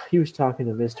 Well, he was talking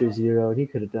to Mr. Zero, and he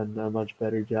could have done a much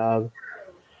better job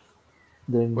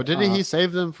than. Well, didn't he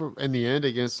save them from in the end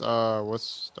against whatever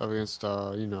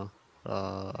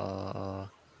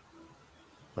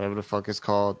the fuck it's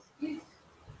called,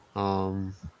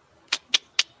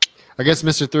 against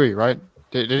Mr. 3, right?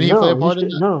 Didn't he play a part in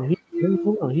that? No,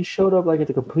 he showed up like at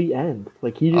the complete end.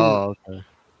 Like he didn't. Oh, okay.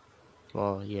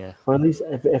 Well, yeah. Or at least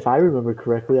if I remember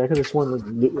correctly, I could have sworn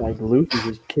like Luffy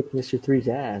just kicked Mr. 3's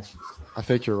ass. I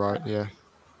think you're right. Yeah.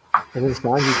 And then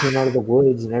Sanji came out of the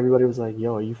woods, and everybody was like,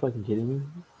 "Yo, are you fucking kidding me?"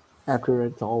 After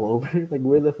it's all over, like,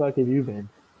 where the fuck have you been?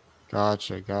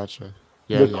 Gotcha.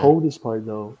 Yeah. The coldest part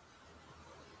though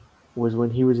was when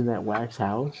he was in that wax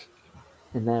house,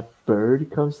 and that bird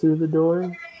comes through the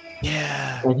door.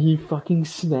 Yeah. And he fucking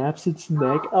snaps its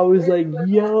neck. I was like,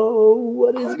 "Yo,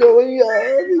 what is going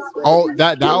on?" Oh,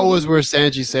 that was where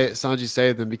Sanji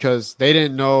saved them, because they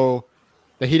didn't know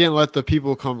that he didn't let the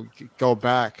people go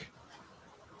back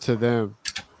to them.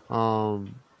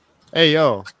 Hey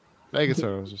yo, Mega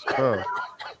Turtles, bro.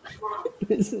 What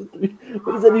does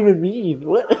that even mean?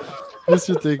 What?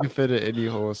 Mr. Thing can fit in any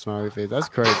whole smiley face. That's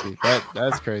crazy.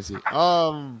 That's crazy.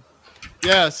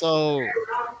 Yeah. So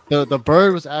the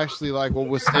bird was actually like what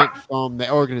was sent from the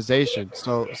organization.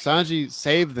 So Sanji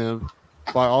saved them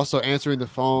by also answering the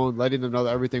phone, letting them know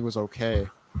that everything was okay.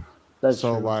 That's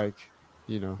so true. Like,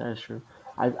 you know. That's true.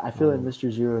 I feel like Mr.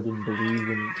 Zero didn't believe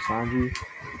in Sanji,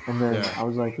 and then I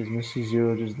was like, is Mr.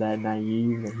 Zero just that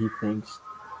naive that he thinks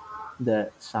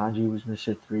that Sanji was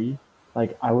Mr. 3?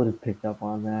 Like, I would have picked up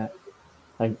on that,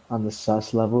 like on the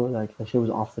sus level. Like, that shit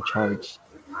was off the charts.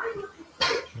 He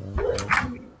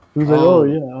was like, "Oh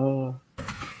yeah,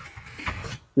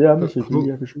 I'm Mr. 3,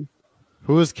 yeah, for sure."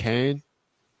 Who is Kane?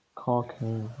 Call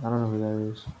Kane. I don't know who that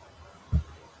is.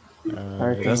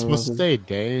 That's supposed to say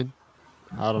Dane.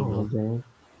 I don't know. Dane.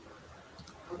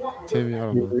 Timmy, I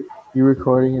don't know. You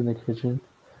recording in the kitchen?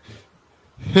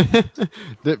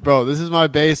 Bro, this is my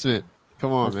basement.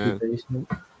 Come on, That's man. the basement?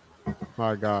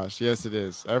 My gosh, yes it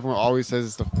is. Everyone always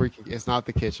says it's not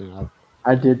the kitchen.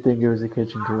 I did think it was the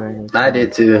kitchen too. I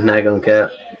did too, not gonna cap.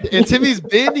 And Timmy's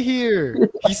been here.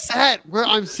 He sat where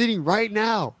I'm sitting right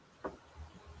now.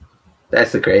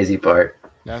 That's the crazy part.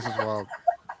 That's just wild.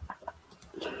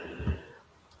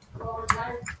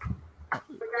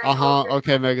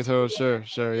 Okay, Megaturtle.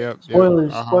 Sure. Yep.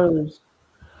 Spoilers. Spoilers.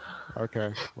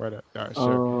 Okay. Right.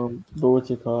 Sure. But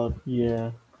what's it called? Yeah.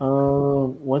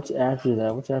 What's after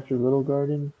that? What's after Little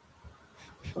Garden?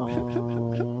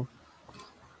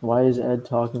 Why is Ed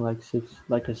talking like a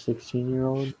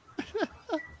 16-year-old?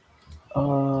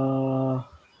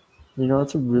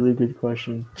 That's a really good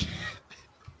question.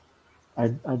 I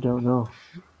don't know.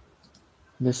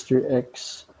 Mr.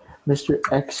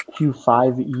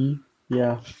 XQ5E.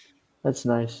 Yeah, that's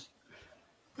nice.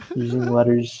 Using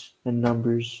letters and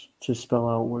numbers to spell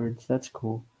out words. That's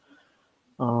cool.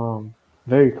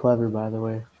 Very clever, by the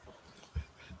way.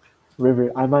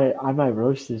 River, I might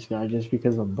roast this guy just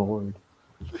because I'm bored.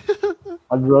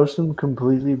 I'd roast him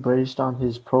completely based on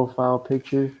his profile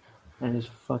picture and his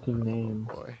fucking name.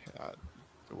 Boy,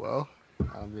 well,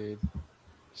 I mean,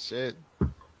 shit.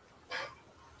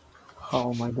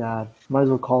 Oh my god. Might as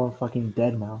well call him fucking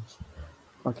Deadmau5.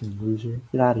 Fucking loser.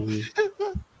 Get out of here.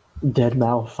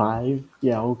 Deadmau5?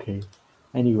 Yeah, okay.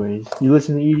 Anyways, you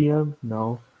listen to EDM?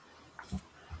 No.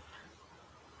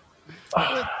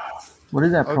 What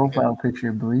is that profile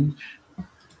picture? Bleach?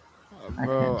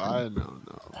 Bro, I don't know,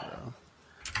 bro.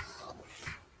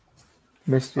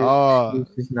 Mr.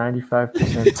 This is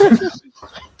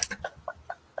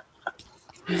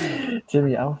 95%.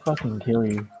 Timmy, I'll fucking kill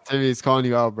you. Timmy's calling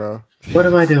you out, bro. What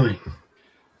am I doing?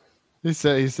 He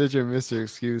said you're Mr.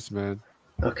 Excuse, man.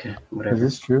 Okay, whatever. Is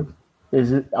this true?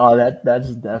 Is it? Oh,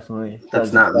 that's definitely.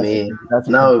 That's not me.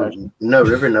 No.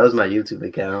 River knows my YouTube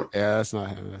account. Yeah, that's not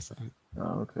him.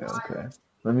 Oh, okay.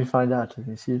 Let me find out.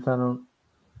 Timmy. See if I don't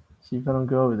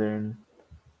go over there and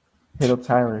hit up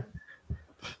Tyler.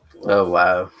 Oh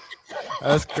wow,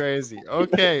 that's crazy.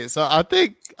 Okay, so I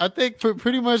think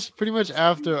pretty much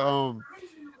after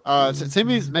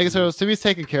Timmy's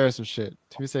taking care of some shit.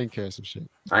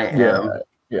 I am.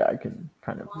 Yeah, I can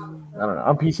kind of. I don't know.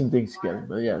 I'm piecing things together,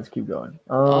 but yeah, let's keep going.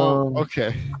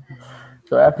 Okay.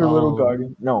 So after Little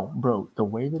Garden, no, bro, the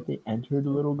way that they entered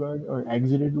Little Garden or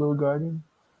exited Little Garden,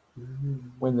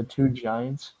 when the two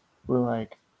giants were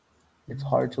like, "It's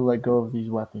hard to let go of these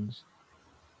weapons,"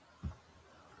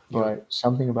 but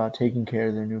something about taking care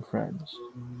of their new friends.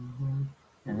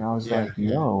 And I was like,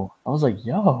 yo,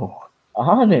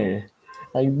 honor.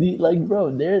 Like,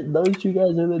 bro, those two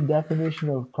guys are the definition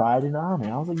of pride and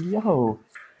honor. I was like, yo.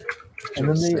 And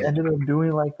then they ended up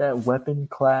doing like that weapon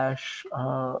clash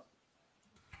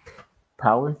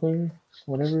power thing,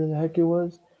 whatever the heck it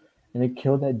was. And it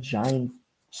killed that giant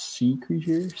sea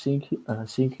creature, sea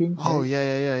king. Oh, right?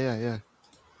 yeah.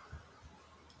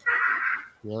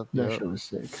 That shit was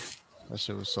sick. That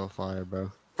shit was so fire,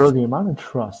 bro. Bro, the amount of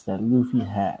trust that Luffy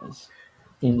has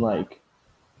in like,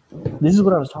 this is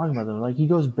what I was talking about though. Like he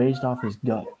goes based off his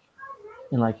gut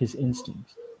and like his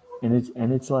instincts, and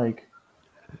it's like,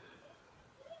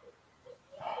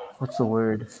 what's the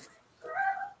word?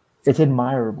 It's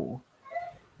admirable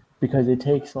because it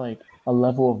takes like a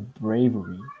level of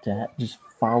bravery to just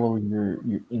follow your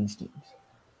instincts.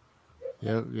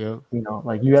 Yep. You know,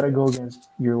 like you got to go against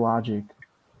your logic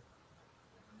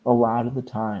a lot of the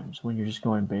times when you're just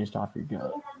going based off your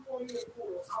gut.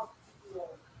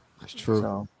 That's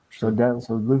true. So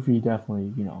Luffy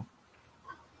definitely, you know,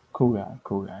 cool guy.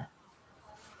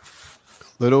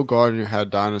 Little Garden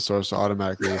had dinosaurs, so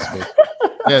automatically escape.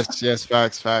 Yes,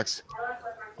 facts.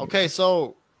 Okay,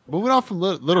 so moving on from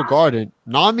Little Garden,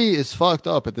 Nami is fucked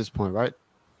up at this point, right?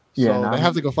 So they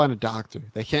have to go find a doctor.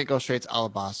 They can't go straight to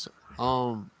Alabasta.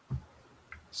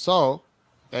 So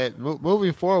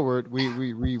moving forward,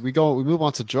 we move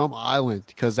on to Drum Island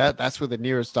because that's where the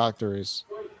nearest doctor is.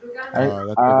 I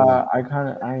ain't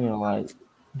gonna lie,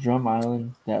 Drum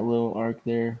Island, that little arc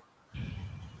there,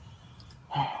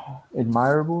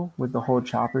 admirable with the whole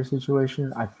Chopper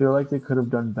situation. I feel like they could have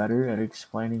done better at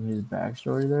explaining his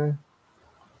backstory there.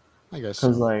 I guess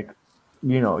because like,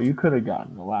 you know, you could have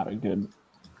gotten a lot of good,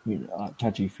 you know,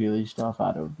 touchy-feely stuff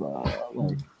out of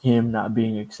like him not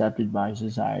being accepted by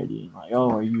society and like,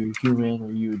 oh, are you a human?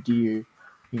 Are you a deer?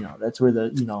 You know, that's where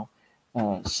the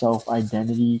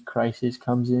self-identity crisis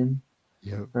comes in.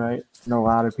 Yep. Right, and a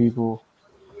lot of people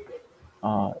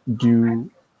do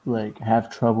like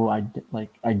have trouble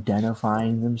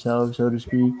identifying themselves, so to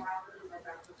speak.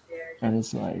 And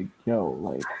it's like,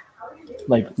 yo,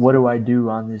 like what do I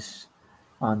do on this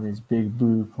big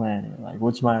blue planet? Like,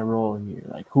 what's my role here?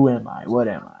 Like, who am I? What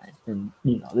am I? And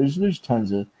you know, there's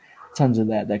tons of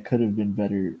that could have been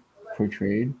better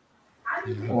portrayed.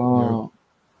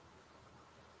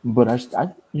 But I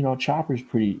you know, Chopper's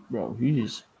pretty, bro.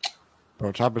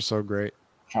 Chopper's so great.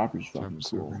 Chopper's fucking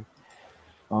cool.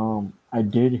 So I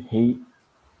did hate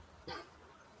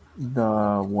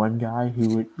the one guy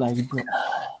who would like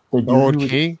the old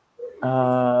king.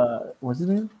 What's his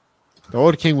name? The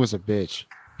old king was a bitch.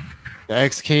 The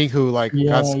ex-king who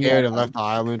got scared and left the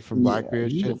island from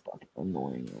Blackbeard. He's a fucking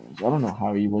annoying ass. I don't know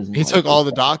how he wasn't. He took all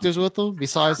the doctors with him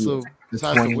besides the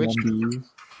witch.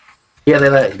 Yeah,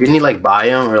 didn't he buy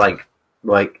him or like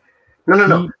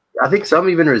no. I think some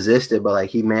even resisted, but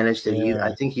he managed to.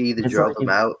 I think he either drove them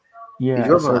out. Yeah.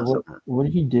 What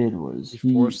he did was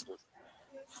he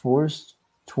forced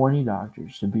 20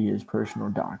 doctors to be his personal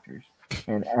doctors,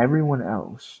 and everyone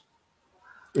else,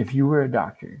 if you were a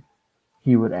doctor,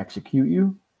 he would execute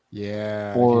you.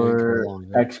 Yeah. Or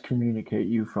excommunicate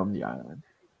you from the island.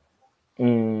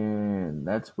 And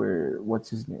that's where, what's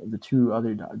his name? The two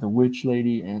other, the witch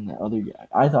lady and the other guy.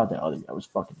 I thought the other guy was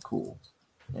fucking cool.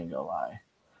 Ain't gonna lie.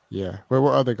 Yeah. Where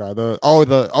were other guy?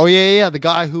 The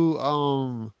guy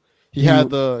who he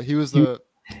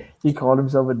called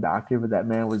himself a doctor, but that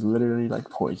man was literally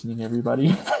poisoning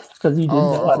everybody because he didn't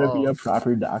know how to be a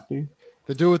proper doctor.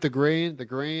 The dude with the green,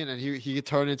 and he could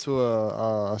turn into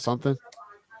a something.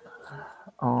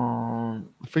 I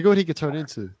forget what he could turn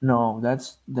into. No,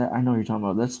 that's that. I know what you're talking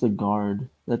about. That's the guard.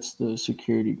 That's the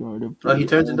security guard. He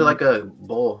turns into a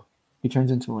bull. He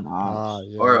turns into an ox.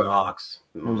 Or an ox.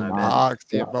 It was an ox.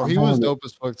 Yeah, bro. He was dope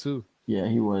as fuck too. Yeah,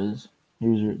 he was. He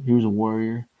was a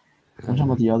warrior. I'm talking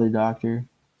about the other doctor.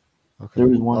 Okay. There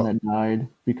was one that died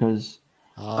because.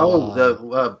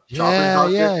 The Chopper's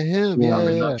doctor? Yeah, him.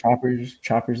 Yeah. Chopper's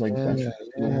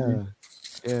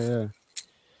Yeah.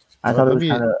 I thought it was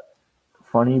kind of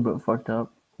funny but fucked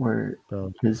up where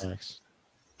his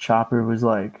Chopper was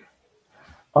like,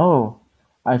 oh,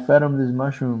 I fed him this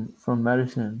mushroom from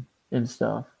medicine and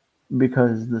stuff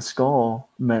because the skull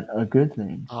meant a good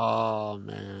thing. Oh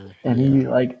man. And he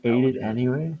ate it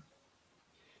anyway.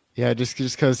 Yeah, just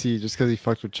because he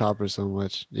fucked with Chopper so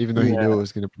much, even though he knew it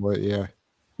was gonna play. Yeah.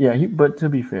 Yeah, but to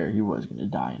be fair, he was gonna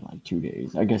die in like 2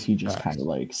 days. I guess he just kind of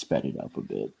like sped it up a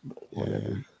bit, but whatever.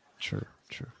 Yeah,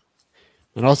 true.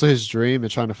 And also his dream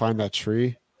and trying to find that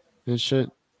tree and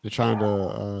shit. They're trying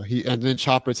to and then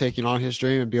Chopper taking on his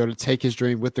dream and be able to take his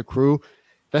dream with the crew.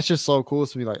 That's just so cool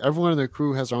to me. Like everyone in the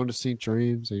crew has their own distinct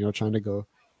dreams, and trying to go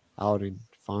out and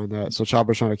find that. So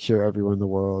Chopper's trying to cure everyone in the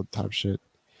world, type shit.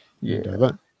 Yeah. And,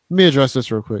 let me address this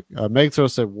real quick. Megto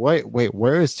said, "Wait,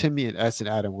 where is Timmy and Edson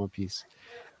at in One Piece?"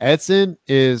 Edson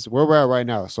is where we're at right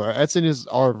now. So Edson is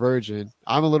our virgin.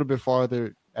 I'm a little bit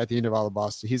farther at the end of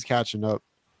Alabasta. He's catching up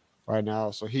right now.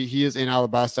 So he is in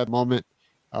Alabasta at the moment.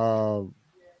 A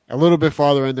little bit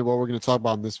farther in than what we're going to talk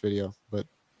about in this video, but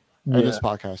in this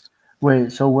podcast.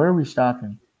 Wait, so where are we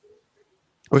stopping?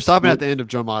 We're stopping at the end of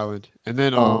Drum Island, and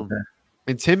then okay.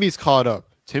 And Timmy's caught up.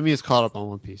 Timmy is caught up on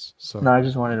One Piece. So no, I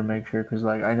just wanted to make sure because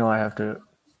like I know I have to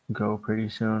go pretty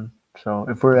soon. So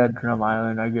if we're at Drum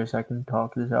Island, I guess I can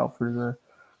talk this out for the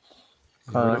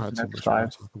next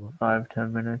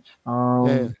 5-10 minutes.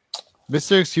 Yeah.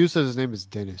 Mr. Excuse says his name is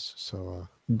Dennis. So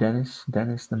Dennis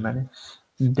the Menace.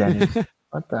 Dennis.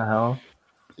 What the hell?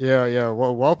 Yeah.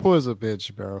 Well, Wappo is a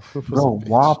bitch, bro.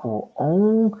 Wappo.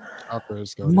 Oh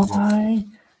my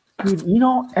good.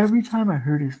 Every time I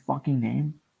heard his fucking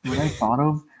name, what I thought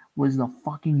of was the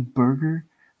fucking burger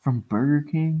from Burger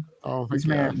King. Oh my this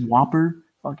God. Man, Whopper,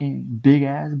 fucking big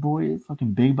ass boy,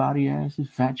 fucking big body ass, his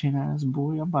fat chin ass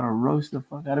boy. I'm about to roast the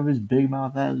fuck out of his big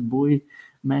mouth ass boy.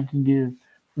 Man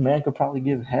could probably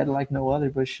give head like no other,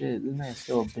 but shit, this man's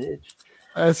still a bitch.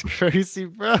 That's crazy,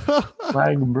 bro.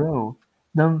 Like, bro,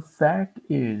 the fact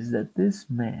is that this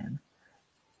man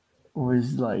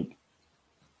was like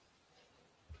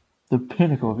the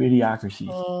pinnacle of idiocracy.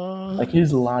 Like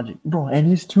his logic, bro, and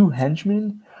his two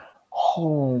henchmen.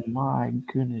 Oh my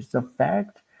goodness, the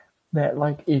fact that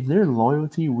like if their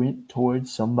loyalty went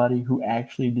towards somebody who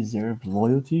actually deserved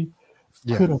loyalty,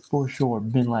 could have for sure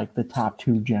been like the top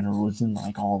 2 generals in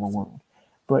like all the world.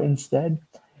 But instead,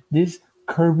 this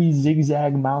curvy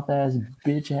zigzag mouth ass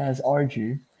bitch ass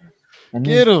archer and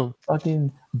get him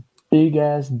fucking big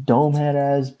ass dome head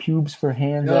ass pubes for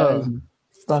hands ass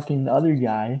fucking other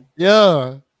guy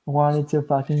wanted to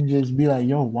fucking just be like,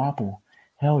 yo, Wappo,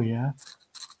 hell yeah.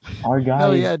 Our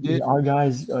guy, our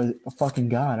guy's a fucking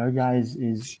god. Our guy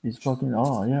is fucking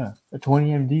a 20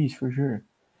 MDs for sure.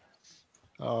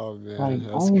 Oh man! Like,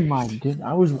 oh my goodness!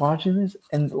 I was watching this,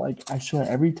 and like, I swear,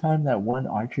 every time that one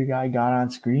archer guy got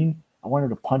on screen, I wanted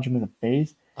to punch him in the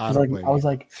face. I was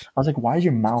like, why does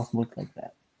your mouth look like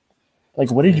that?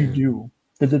 Like, what did you do?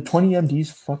 Did the 20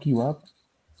 MDs fuck you up?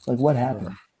 Like, what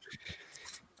happened?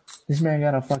 This man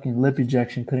got a fucking lip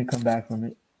ejection, couldn't come back from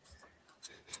it.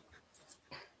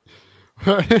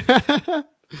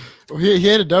 he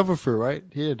had a devil fruit, right?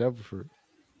 He had a devil fruit.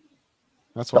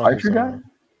 That's why the archer guy.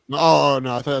 Oh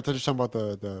no! I thought you were talking about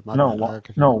the.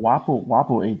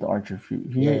 Wappo ate the archer fruit.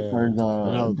 He ate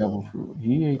the devil fruit.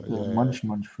 He ate the munch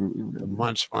fruit. The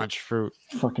munch fruit.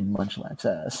 Fucking munchlax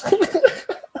ass.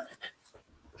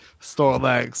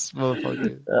 Snorlax,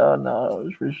 motherfucker. Oh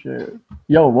no, for sure.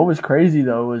 Yo, what was crazy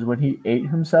though was when he ate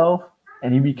himself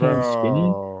and he became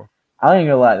skinny. I ain't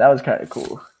gonna lie, that was kind of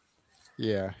cool.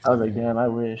 Yeah. I was like, damn, I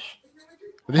wish.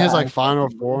 But his like final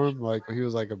form, like he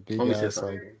was like a big ass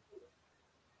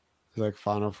like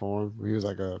final form. He was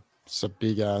like a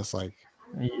big ass like.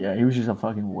 Yeah, he was just a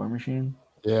fucking war machine.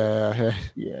 Yeah.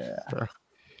 Bro.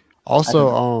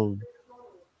 Also,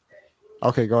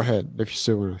 okay, go ahead if you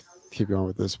still want to keep going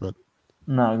with this, but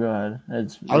no, go ahead.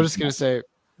 I was just gonna say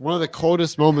one of the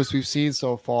coldest moments we've seen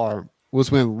so far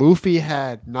was when Luffy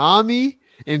had Nami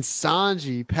and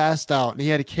Sanji passed out, and he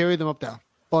had to carry them up that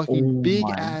fucking big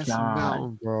ass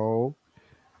mountain, bro.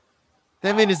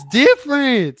 That man is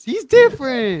different. He's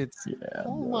different. Yeah.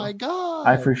 Oh my god.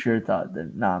 I for sure thought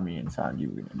that Nami and Sanji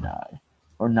were gonna die,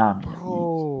 or Nami.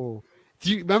 Bro,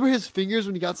 do you remember his fingers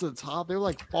when he got to the top? They were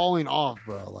like falling off,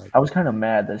 bro. Like I was kind of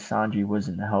mad that Sanji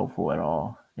wasn't helpful at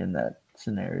all in that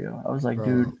scenario. I was like,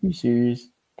 dude, are you serious?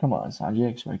 Come on, Sanji, I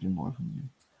expected more from you.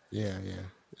 Yeah,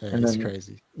 it's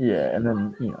crazy. Yeah, and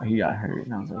then he got hurt,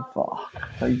 and I was like, fuck,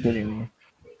 are you kidding me?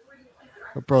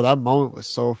 Bro, that moment was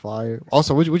so fire.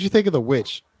 Also, what'd you think of the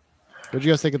witch? What'd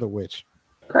you guys think of the witch?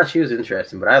 I thought she was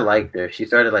interesting, but I liked her. She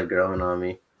started like growing on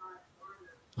me.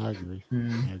 I agree.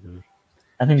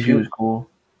 I think she was cool.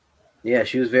 Yeah,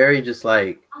 she was very just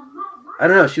like, I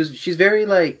don't know. She's very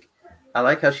like, I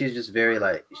like how she's just very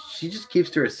like, she just keeps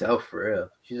to herself for real.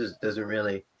 She just doesn't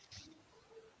really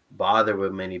bother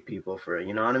with many people for it.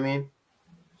 You know what I mean?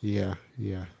 Yeah.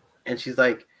 And she's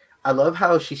like, I love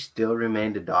how she still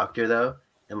remained a doctor though,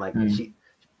 and like she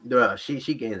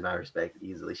gains my respect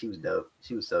easily. She was dope.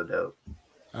 She was so dope.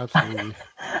 Absolutely.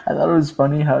 I thought it was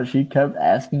funny how she kept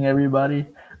asking everybody,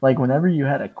 like whenever you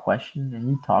had a question and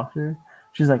you talked to her,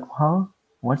 she's like, "Huh?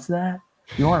 What's that?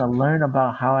 You want to learn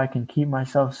about how I can keep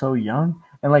myself so young?"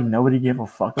 And like nobody gave a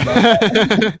fuck about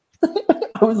that.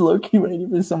 I was low key waiting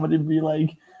for somebody to be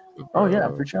like, "Oh yeah,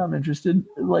 for sure, I'm interested."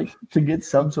 Like to get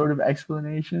some sort of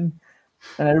explanation,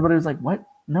 and everybody was like, "What?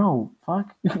 No,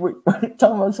 fuck. We're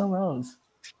talking about something else."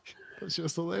 That's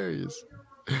just hilarious.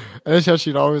 And that's how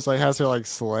she'd always like has her like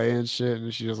sleigh and shit,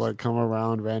 and she just like come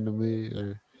around randomly,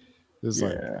 or just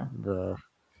like, Yeah. bro.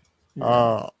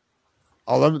 Yeah.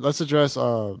 Let's address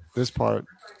this part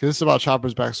because this is about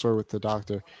Chopper's backstory with the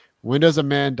doctor. When does a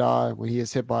man die? When he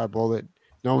is hit by a bullet?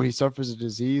 No, when he suffers a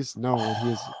disease? No,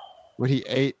 when he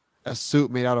ate a soup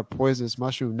made out of poisonous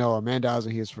mushroom? No, a man dies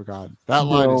when he is forgotten. That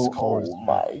line is Bro, cold as oh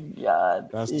fuck. my god.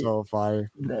 That's so fire.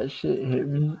 That shit hit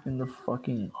me in the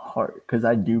fucking heart because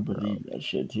I do believe that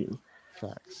shit too.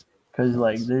 Facts. Because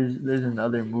like there's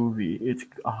another movie. It's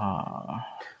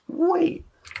Wait.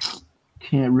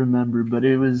 can't remember, but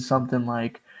it was something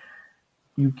like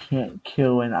you can't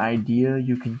kill an idea,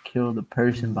 you can kill the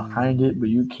person behind it, but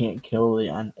you can't kill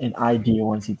an idea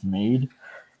once it's made.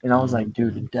 And I was like,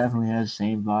 dude, it definitely has the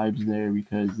same vibes there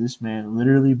because this man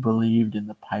literally believed in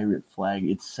the pirate flag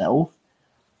itself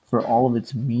for all of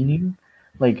its meaning.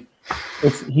 Like,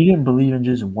 he didn't believe in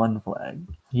just one flag.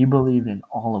 He believed in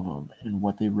all of them and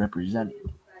what they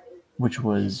represented, which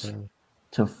was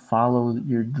to follow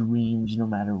your dreams no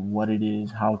matter what it is,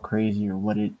 how crazy or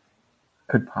what it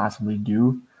could possibly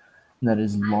do. That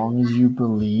as long as you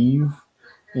believe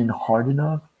in hard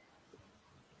enough,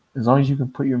 as long as you can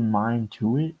put your mind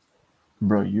to it,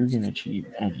 bro, you're gonna achieve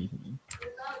anything.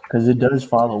 Because it does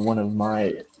follow one of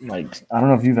my like I don't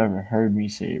know if you've ever heard me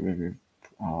say it, River.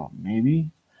 Maybe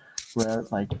where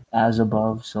like as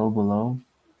above, so below.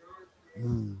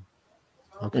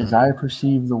 Okay. As I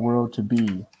perceive the world to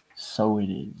be, so it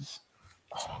is.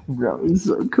 Bro, it's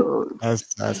so cool.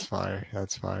 That's fire.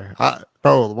 That's fire.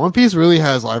 Bro, One Piece really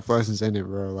has life lessons in it,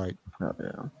 bro. Like,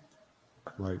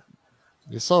 like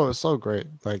it's so great.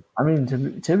 Like, I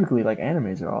mean, typically, like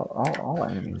animes are all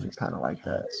animes are kind of like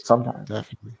that. Sometimes,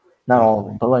 definitely, not all of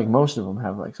them, but like most of them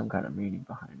have like some kind of meaning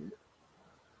behind it.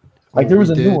 Like there was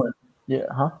a new one. Yeah,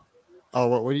 huh? Oh,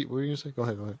 what were you gonna say? Go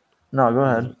ahead. No, go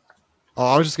ahead. Oh,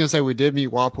 I was just gonna say we did meet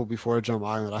Wapol before Jump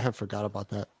Island. I had forgot about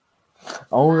that.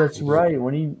 Oh, that's right. I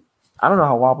don't know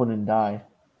how Wapol didn't die,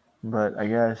 but I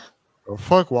guess. Bro,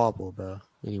 fuck Wapol, bro.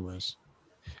 Anyways,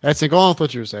 that's it. Go on with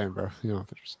what you were saying, bro. You know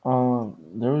what you're saying.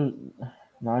 There was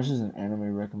no, it's just an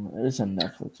anime recommend. It's a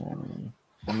Netflix anime.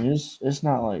 I mean, it's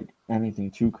not like anything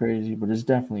too crazy, but it's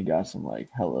definitely got some like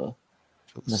hella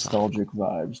nostalgic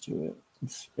vibes to it.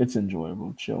 It's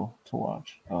enjoyable, chill to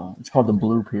watch. It's called The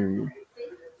Blue Period.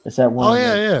 It's that one. Oh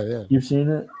yeah. You've seen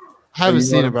it? I haven't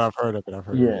seen it, but I've heard of it.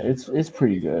 Yeah, it's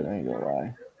pretty good. I ain't gonna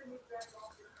lie.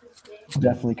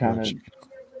 Definitely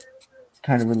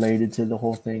kind of related to the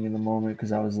whole thing in the moment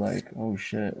because I was like, oh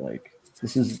shit, like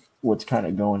this is what's kind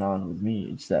of going on with me.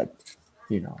 It's that,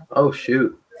 Oh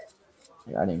shoot.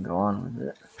 I didn't go on with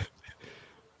it.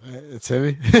 It's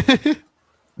heavy.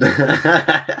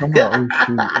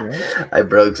 I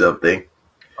broke something.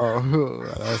 Oh,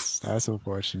 that's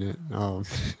unfortunate.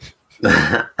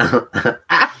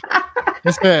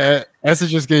 That's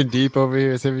just getting deep over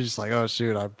here. It's just like, oh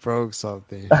shoot, I broke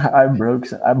something. I broke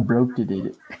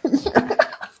it.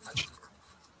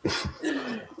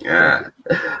 Yeah.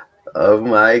 Oh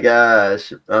my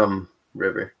gosh.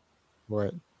 River.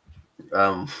 What?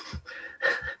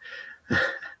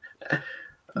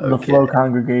 The Flow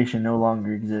congregation no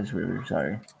longer exists, River.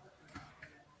 Sorry.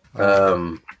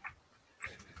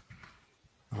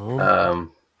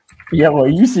 Yeah, well, are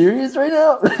you serious right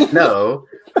now? No.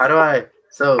 How do I?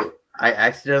 So I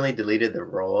accidentally deleted the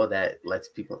role that lets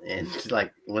people in. Just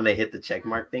like when they hit the check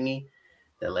mark thingy,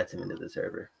 that lets them into the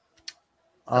server.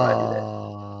 How do I do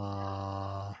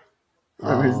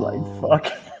that? River's like,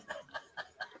 fuck.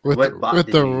 With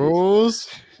the rules?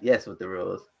 Yes, with the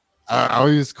rules.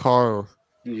 I'll use Carl.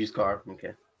 You use Carl?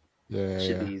 Okay. Yeah.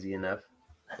 Should be easy enough.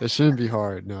 It shouldn't be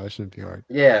hard. No, it shouldn't be hard.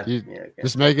 Yeah.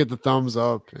 Just make it the thumbs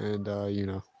up and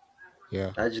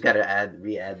yeah. I just gotta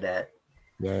re-add that.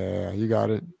 Yeah, you got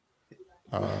it.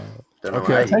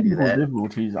 Okay. Technical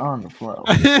difficulties on the flow.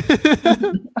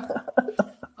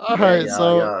 All right,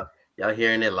 so y'all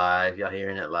hearing it live.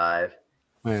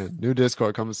 Man, new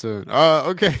Discord coming soon.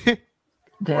 Okay.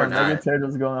 Damn, Mega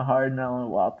Turtle's going hard now on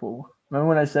Wapol. Remember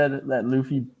when I said that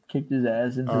Luffy kicked his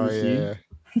ass into the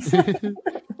sea?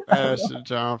 That's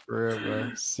John for real, bro.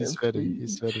 He's fitting.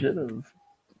 Should've.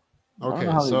 Okay,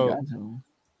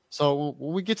 so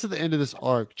when we get to the end of this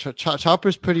arc,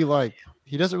 Chopper's pretty like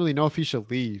he doesn't really know if he should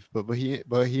leave, but he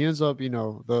ends up,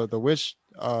 the witch,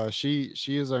 she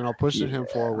is pushing him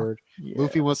forward. Yeah.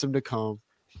 Luffy wants him to come.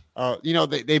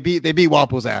 They beat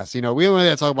Wapple's ass. We don't really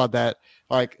have to talk about that.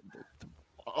 Like,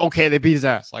 okay, they beat his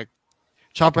ass. Like,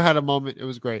 Chopper had a moment. It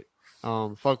was great.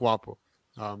 Fuck Wapple.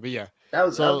 But yeah, that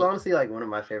was honestly like one of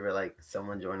my favorite, like,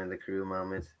 someone joining the crew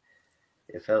moments.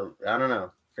 It felt, I don't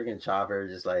know, freaking Chopper,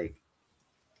 just like,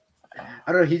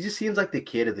 I don't know, he just seems like the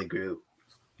kid of the group.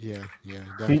 Yeah,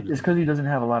 definitely. It's because he doesn't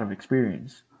have a lot of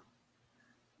experience.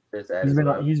 He's been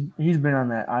on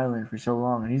that island for so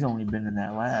long, and he's only been in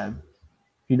that lab.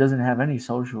 He doesn't have any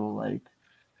social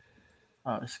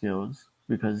skills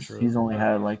because he's only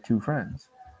had like 2 friends.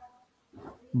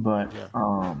 But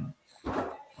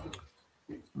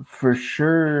for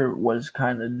sure was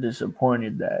kind of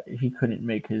disappointed that he couldn't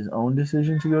make his own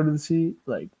decision to go to the sea.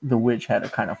 Like, the witch had to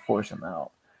kind of force him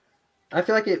out. I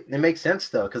feel like it makes sense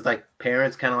though, because like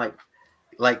parents kind of like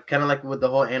with the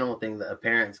whole animal thing, the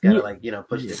parents gotta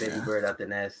push the baby bird out the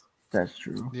nest. That's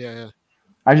true. Yeah.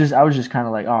 I was just kind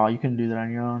of like, oh, you couldn't do that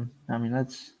on your own. I mean,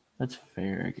 that's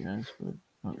fair, I guess, but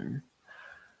whatever.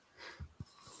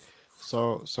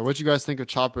 So what you guys think of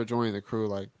Chopper joining the crew?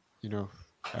 Like, you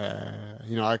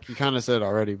kind of said it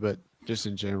already, but just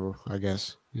in general, I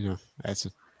guess, that's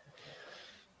it.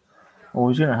 Well,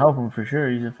 he's gonna help him for sure.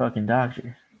 He's a fucking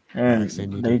doctor, and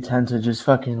they tend to just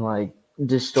fucking like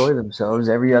destroy themselves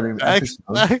every other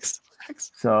episode.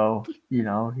 So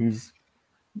he's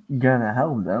gonna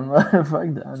help them.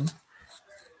 Fuck them.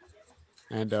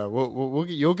 And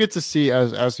you'll get to see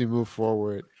as we move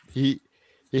forward. He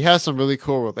has some really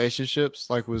cool relationships,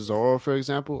 like with Zoro, for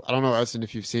example. I don't know, Edson,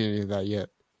 if you've seen any of that yet,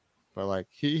 but like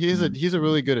he's a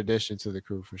really good addition to the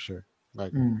crew for sure.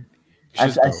 Like, I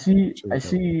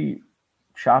see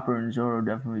Chopper and Zoro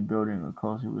definitely building a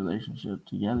closer relationship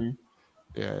together.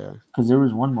 Yeah. Because there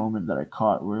was one moment that I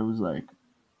caught where it was like,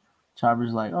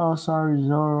 Chopper's like, "Oh, sorry,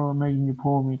 Zoro, I'm making you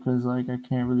pull me because like I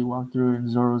can't really walk through it." And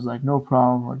Zoro's like, "No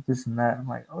problem," like this and that. I'm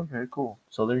like, okay, cool.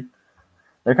 So they're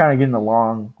kind of getting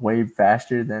along way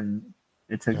faster than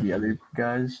it took the other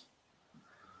guys.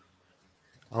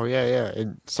 Oh yeah.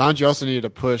 And Sanji also needed a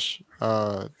push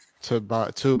by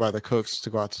the cooks to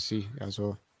go out to sea as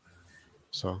well.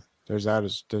 So there's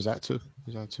that too.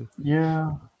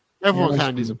 Yeah. Everyone kind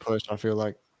of needs a push, I feel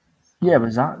like. Yeah,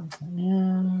 but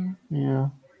yeah.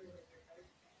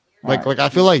 Like I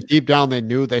feel like deep down they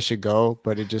knew they should go,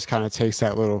 but it just kind of takes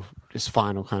that little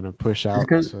final kind of push out.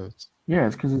 It's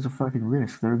because it's a fucking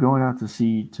risk. They're going out to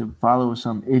sea to follow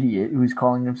some idiot who's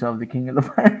calling himself the king of the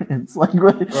pirates. Like,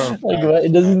 what?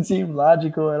 It doesn't seem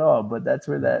logical at all. But that's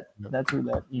where that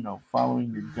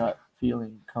following your gut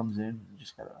feeling comes in. You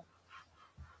just gotta,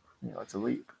 it's a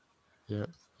leap. Yeah.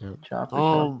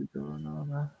 Chopper.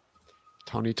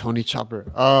 Tony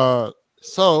Chopper.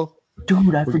 So.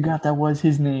 Dude, I forgot that was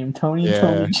his name. Tony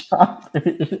Chopper.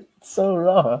 It's so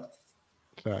raw.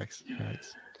 Facts.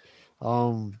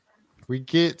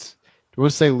 We'll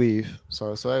say leave.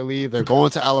 So they leave. They're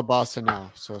going to Alabasta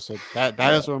now. So that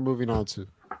is what we're moving on to.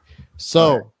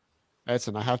 So,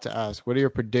 Edson, I have to ask, what are your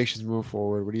predictions moving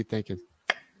forward? What are you thinking?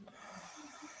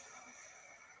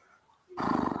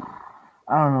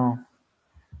 I don't know.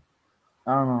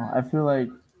 I feel like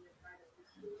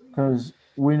because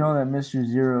we know that Mr.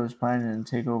 Zero is planning to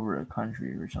take over a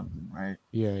country or something, right?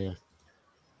 Yeah.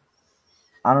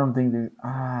 I don't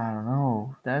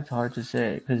know. That's hard to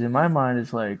say. Because in my mind,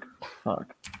 it's like,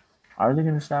 fuck. Are they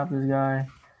going to stop this guy?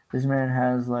 This man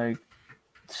has, like,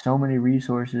 so many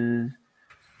resources.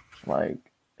 Like,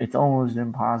 it's almost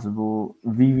impossible.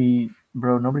 Vivi,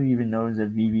 bro, nobody even knows that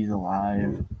Vivi's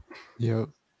alive. Yep.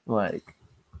 Like,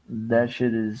 that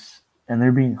shit is... And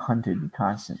they're being hunted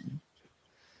constantly.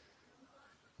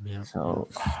 Yeah. So,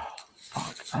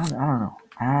 fuck. I don't know.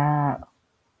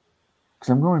 Because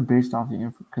I'm going based off the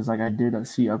info. Because like I did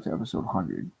see up to episode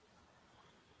 100.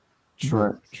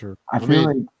 Sure. I feel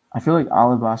like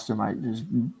Alabasta might just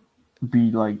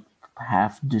be like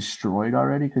half destroyed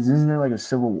already. Because isn't there like a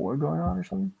civil war going on or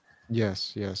something?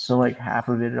 Yes. So like half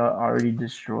of it already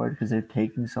destroyed because they're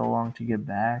taking so long to get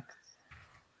back.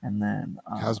 And then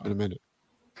it has been a minute.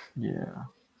 Yeah.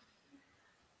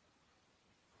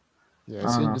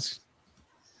 Yeah.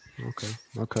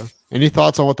 Okay. Any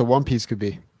thoughts on what the One Piece could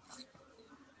be?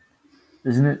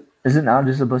 Is it not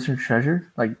just a bunch of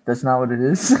treasure? Like, that's not what it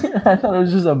is? I thought it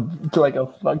was just a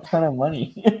fuck ton of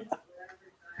money.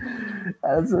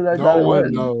 That's what I thought it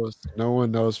was. No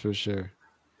one knows for sure.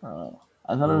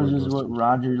 I thought it was just what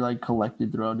Roger like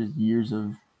collected throughout his years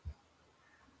of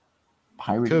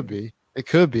pirating. It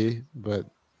could be, but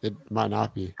it might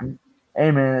not be.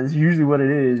 Hey man, it's usually what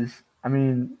it is. I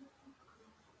mean,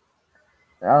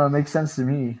 It makes sense to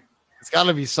me. It's got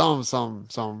to be some.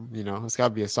 You know, it's got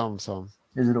to be a some.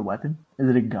 Is it a weapon? Is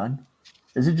it a gun?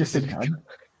 Is it just a gun?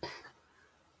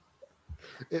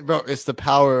 Bro, it's the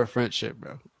power of friendship,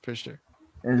 bro. For sure.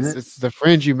 It's the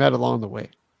friends you met along the way.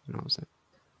 You know what I'm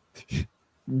saying?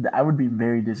 I would be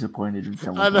very disappointed if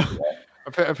someone. I know.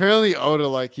 Apparently, Oda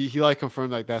like he like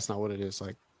confirmed like that's not what it is.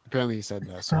 Like apparently he said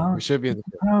that. So we should be in the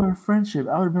power of friendship.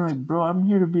 I would have been like, bro, I'm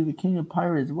here to be the king of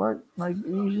pirates. What? Like,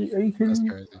 are you kidding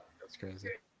me? That's crazy.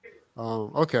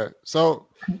 Okay, so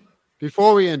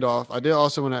before we end off, I did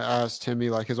also want to ask Timmy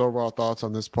like his overall thoughts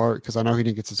on this part because I know he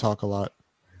didn't get to talk a lot.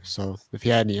 So if he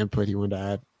had any input he wanted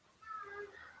to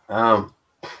add.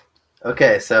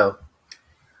 Okay, so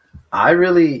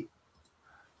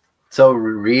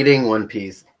reading One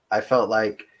Piece, I felt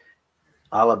like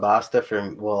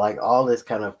Alabasta like all this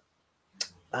kind of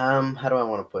how do I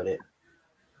want to put it?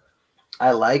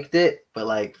 I liked it, but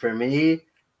like for me,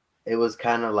 it was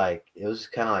kind of like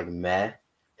meh.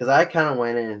 Because I kind of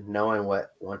went in knowing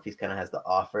what One Piece kind of has to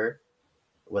offer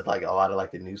with like a lot of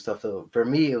like the new stuff. So for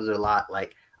me, it was a lot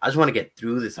like I just want to get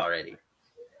through this already,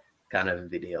 kind of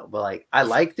video. But like I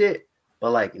liked it,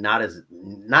 but like not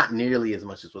nearly as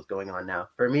much as what's going on now.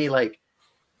 For me, like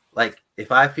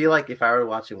if I were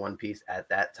watching One Piece at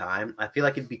that time, I feel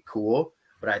like it'd be cool,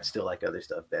 but I'd still like other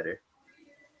stuff better.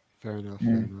 Fair enough.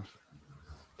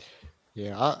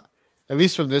 Yeah, at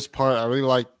least from this part, I really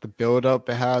like the build up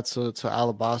it had to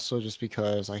Alabasta, just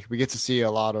because like we get to see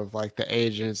a lot of like the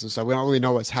agents and stuff. We don't really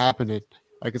know what's happening.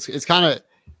 Like it's kind of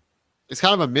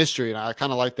a mystery, and I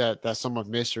kind of like that somewhat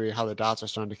mystery, how the dots are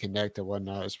starting to connect and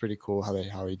whatnot. It's pretty cool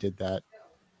how he did that.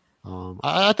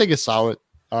 I think it's solid.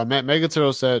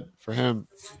 Megaturo said for him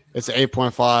it's an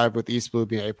 8.5 with East Blue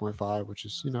being 8.5, which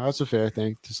is that's a fair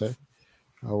thing to say.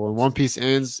 When One Piece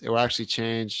ends, it will actually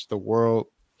change the world.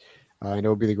 And it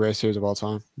will be the greatest series of all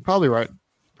time. You're probably right.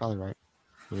 I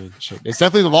mean, shit. It's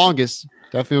definitely the longest.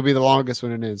 Definitely will be the longest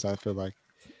when it ends, I feel like.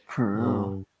 For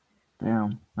real.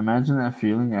 Damn. Imagine that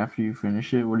feeling after you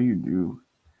finish it. What do you do?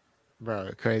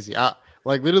 Bro, crazy.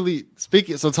 Like literally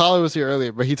speaking. So Tyler was here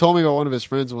earlier, but he told me about one of his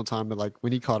friends one time that like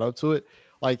when he caught up to it,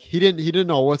 like he didn't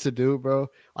know what to do, bro.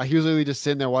 Like he was literally just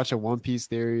sitting there watching One Piece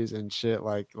theories and shit.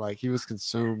 Like he was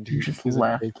consumed. He just was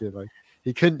left. like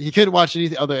he couldn't watch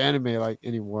any other anime like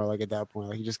anymore. Like at that point,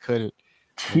 like he just couldn't.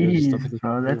 Jeez,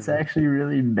 bro, that's actually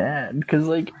really bad because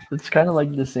like it's kind of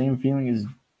like the same feeling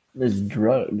as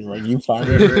drugs. Like you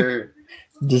finally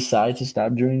decide to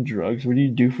stop doing drugs. What do you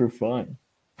do for fun?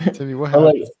 Timmy, what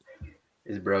happened?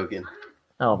 It's broken.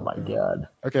 Oh my god.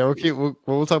 Okay,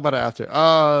 we'll talk about it after.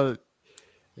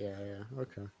 Yeah.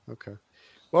 Okay.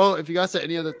 Well, if you guys had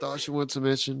any other thoughts you want to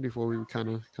mention before we kind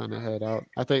of head out,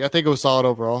 I think it was solid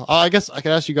overall. I guess I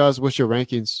could ask you guys what your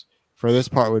rankings for this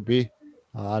part would be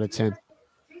out of 10.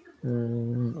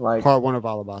 Like part 1 of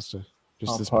Alabasta,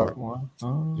 just this part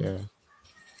 1. Yeah.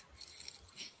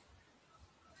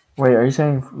 Wait, are you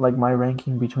saying like my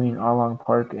ranking between Arlong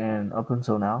Park and up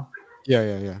until now?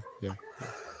 Yeah.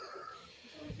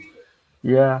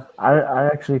 Yeah, I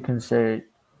actually can say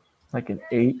like an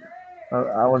 8.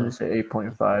 I want to say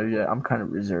 8.5. Yeah, I'm kind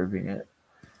of reserving it.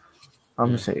 I'm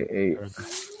gonna say 8.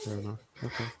 Fair enough.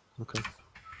 Okay.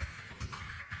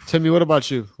 Timmy, what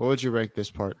about you? What would you rank this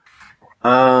part?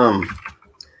 I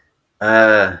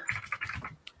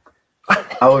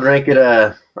would rank it.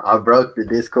 I broke the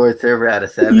Discord server out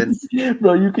of 7.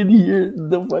 Bro, you can hear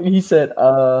the way he said.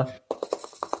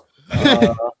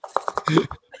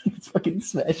 He's fucking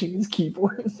smashing his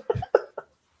keyboard.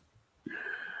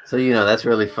 So that's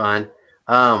really fun.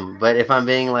 But if I'm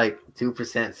being like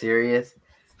 2% serious,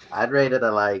 I'd rate it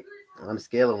on a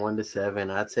scale of 1 to 7.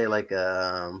 I'd say like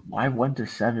Why 1 to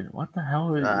 7? What the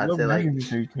hell? What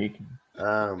measurements are you taking?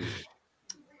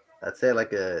 I'd say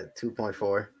like a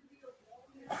 2.4.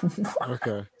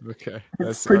 Okay.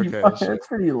 That's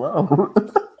pretty low.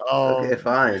 Okay,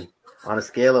 fine. On a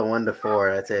scale of 1 to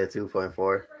 4, I'd say a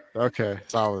 2.4. Okay,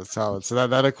 solid. So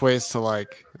that equates to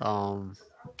like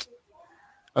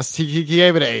he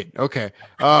gave it an 8. Okay.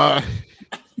 I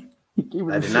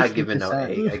did not give it no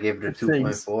 8. I gave it a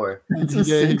 2.4. It's a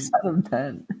 6 out of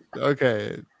 10.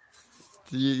 Okay.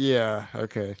 Yeah.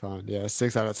 Okay. Fine. Yeah.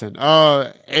 6 out of 10.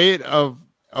 8 of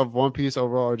One Piece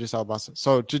overall, or just Alabasta?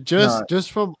 So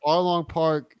just from Arlong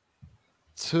Park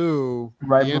to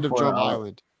the end of Drum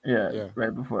Island. Yeah.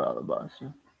 Right before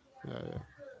Alabasta. Yeah.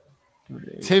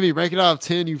 Timmy, rank it out of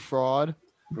 10, you fraud.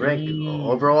 Rank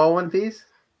overall One Piece?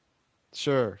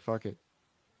 Sure. Fuck it.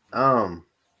 Out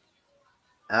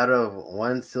of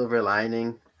 1 silver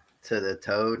lining to the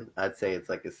Toad, I'd say it's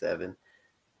like a 7.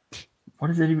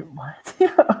 What is it even? What?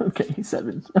 Okay,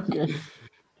 7. Okay.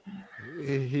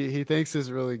 he thinks it's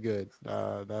really good.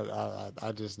 That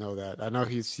I just know that. I know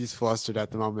he's flustered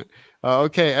at the moment.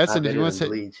 Okay, Not Edson, if you better want than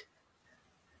to say, Bleach.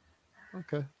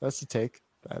 okay, that's the take.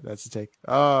 That's the take.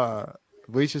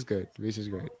 Bleach is good. Bleach is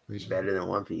great. Bleach is Better great. than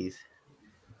One Piece.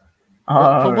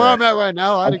 Well, from where Alright. I'm at right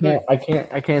now, I'd agree.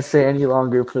 I can't stay any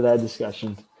longer for that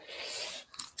discussion.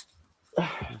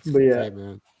 But yeah, Hey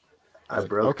man. I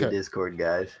broke the Okay. Discord,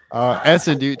 guys.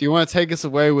 Edson, do you want to take us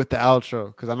away with the outro?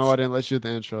 Because I know I didn't let you do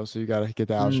the intro, so you gotta get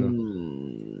the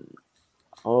outro.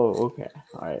 Oh, okay.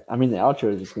 All right. I mean, the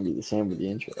outro is just gonna be the same with the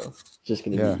intro. It's just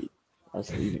gonna Yeah. be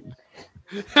us leaving.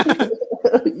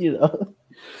 You know.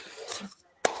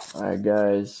 All right,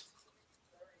 guys.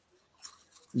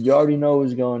 You already know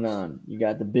what's going on. You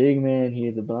got the big man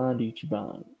here, the Bond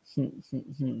Ichiban.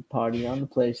 Party on the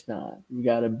place now. You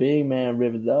got a big man,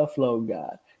 River the Flow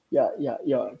God. Yeah,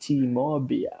 T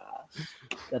Morbius.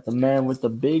 Got the man with the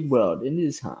big world in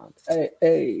his hand.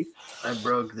 Hey. I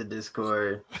broke the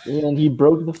Discord. And he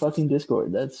broke the fucking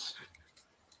Discord. That's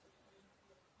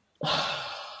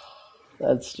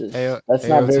just that's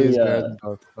not AOT very is better than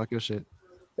both. Fuck your shit.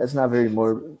 that's not very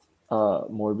morbid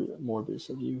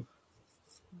of you,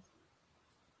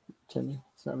 Timmy.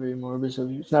 It's not very morbid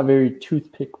of you. It's not very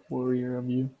toothpick warrior of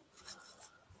you.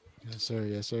 Yes, sir.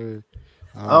 Yes, sir.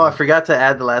 Oh, I forgot to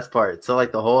add the last part. So,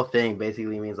 like, the whole thing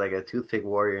basically means like a toothpick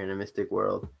warrior in a mystic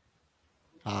world.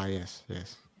 Yes.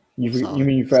 You Solid.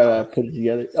 mean you try to put it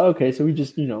together? Okay, so we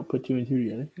just put 2 and 2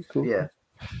 together. Cool. Yeah.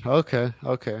 Okay.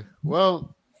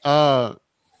 Well,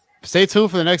 stay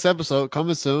tuned for the next episode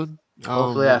coming soon.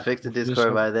 Hopefully, I fixed the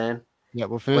Discord by then. Yeah,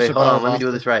 we'll finish. Wait, hold on. Let me do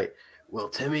this right. Will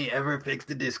Timmy ever fix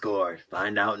the Discord?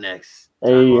 Find out next.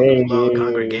 Hey, on the Flow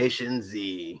Congregation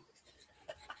Z.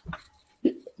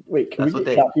 Wait, can we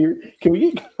get copyright? Can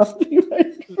we get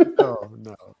copyright?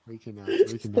 No, we cannot.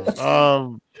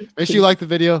 Make sure you like the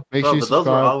video. Make sure you subscribe.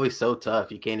 Those were always so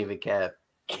tough. You can't even cap.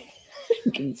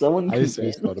 Can someone? I used to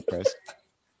be so depressed.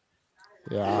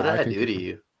 Yeah. What did I do to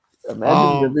you?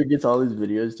 Imagine River gets all his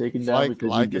videos taken down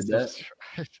because you did that.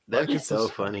 That'd be so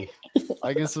funny.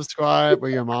 Like and subscribe, or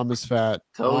your mom is fat.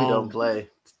 Totally don't play.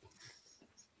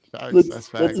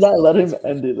 Let's not let him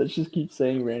end it. Let's just keep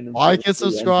saying random. Like and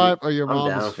subscribe, or your mom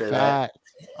is fat.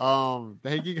 That.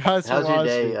 Thank you guys for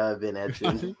watching. How's your day been,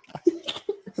 Edson?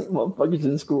 Motherfuckers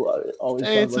in school always.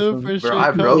 Bro,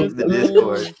 I broke the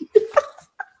Discord.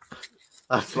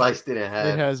 I sliced it in half.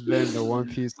 It has been the One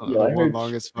Piece, one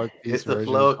longest fuck piece. It's the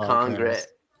Flow Congress.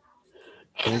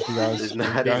 Thank you guys. It's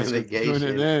not even the gay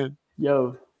shit.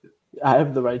 Yo, I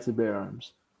have the right to bear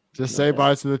arms. Just say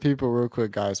bye to the people real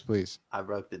quick, guys, please. I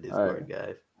broke the Discord,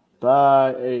 guys.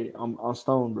 Bye. Hey, I'm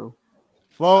stoned, bro.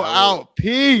 Flow out.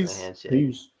 Peace.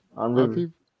 Peace. I'm River.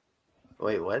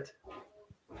 Wait, what?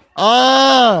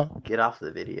 Get off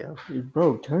the video. Hey,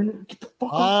 bro, turn it. Get the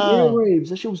fuck off the airwaves.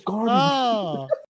 That shit was garbage.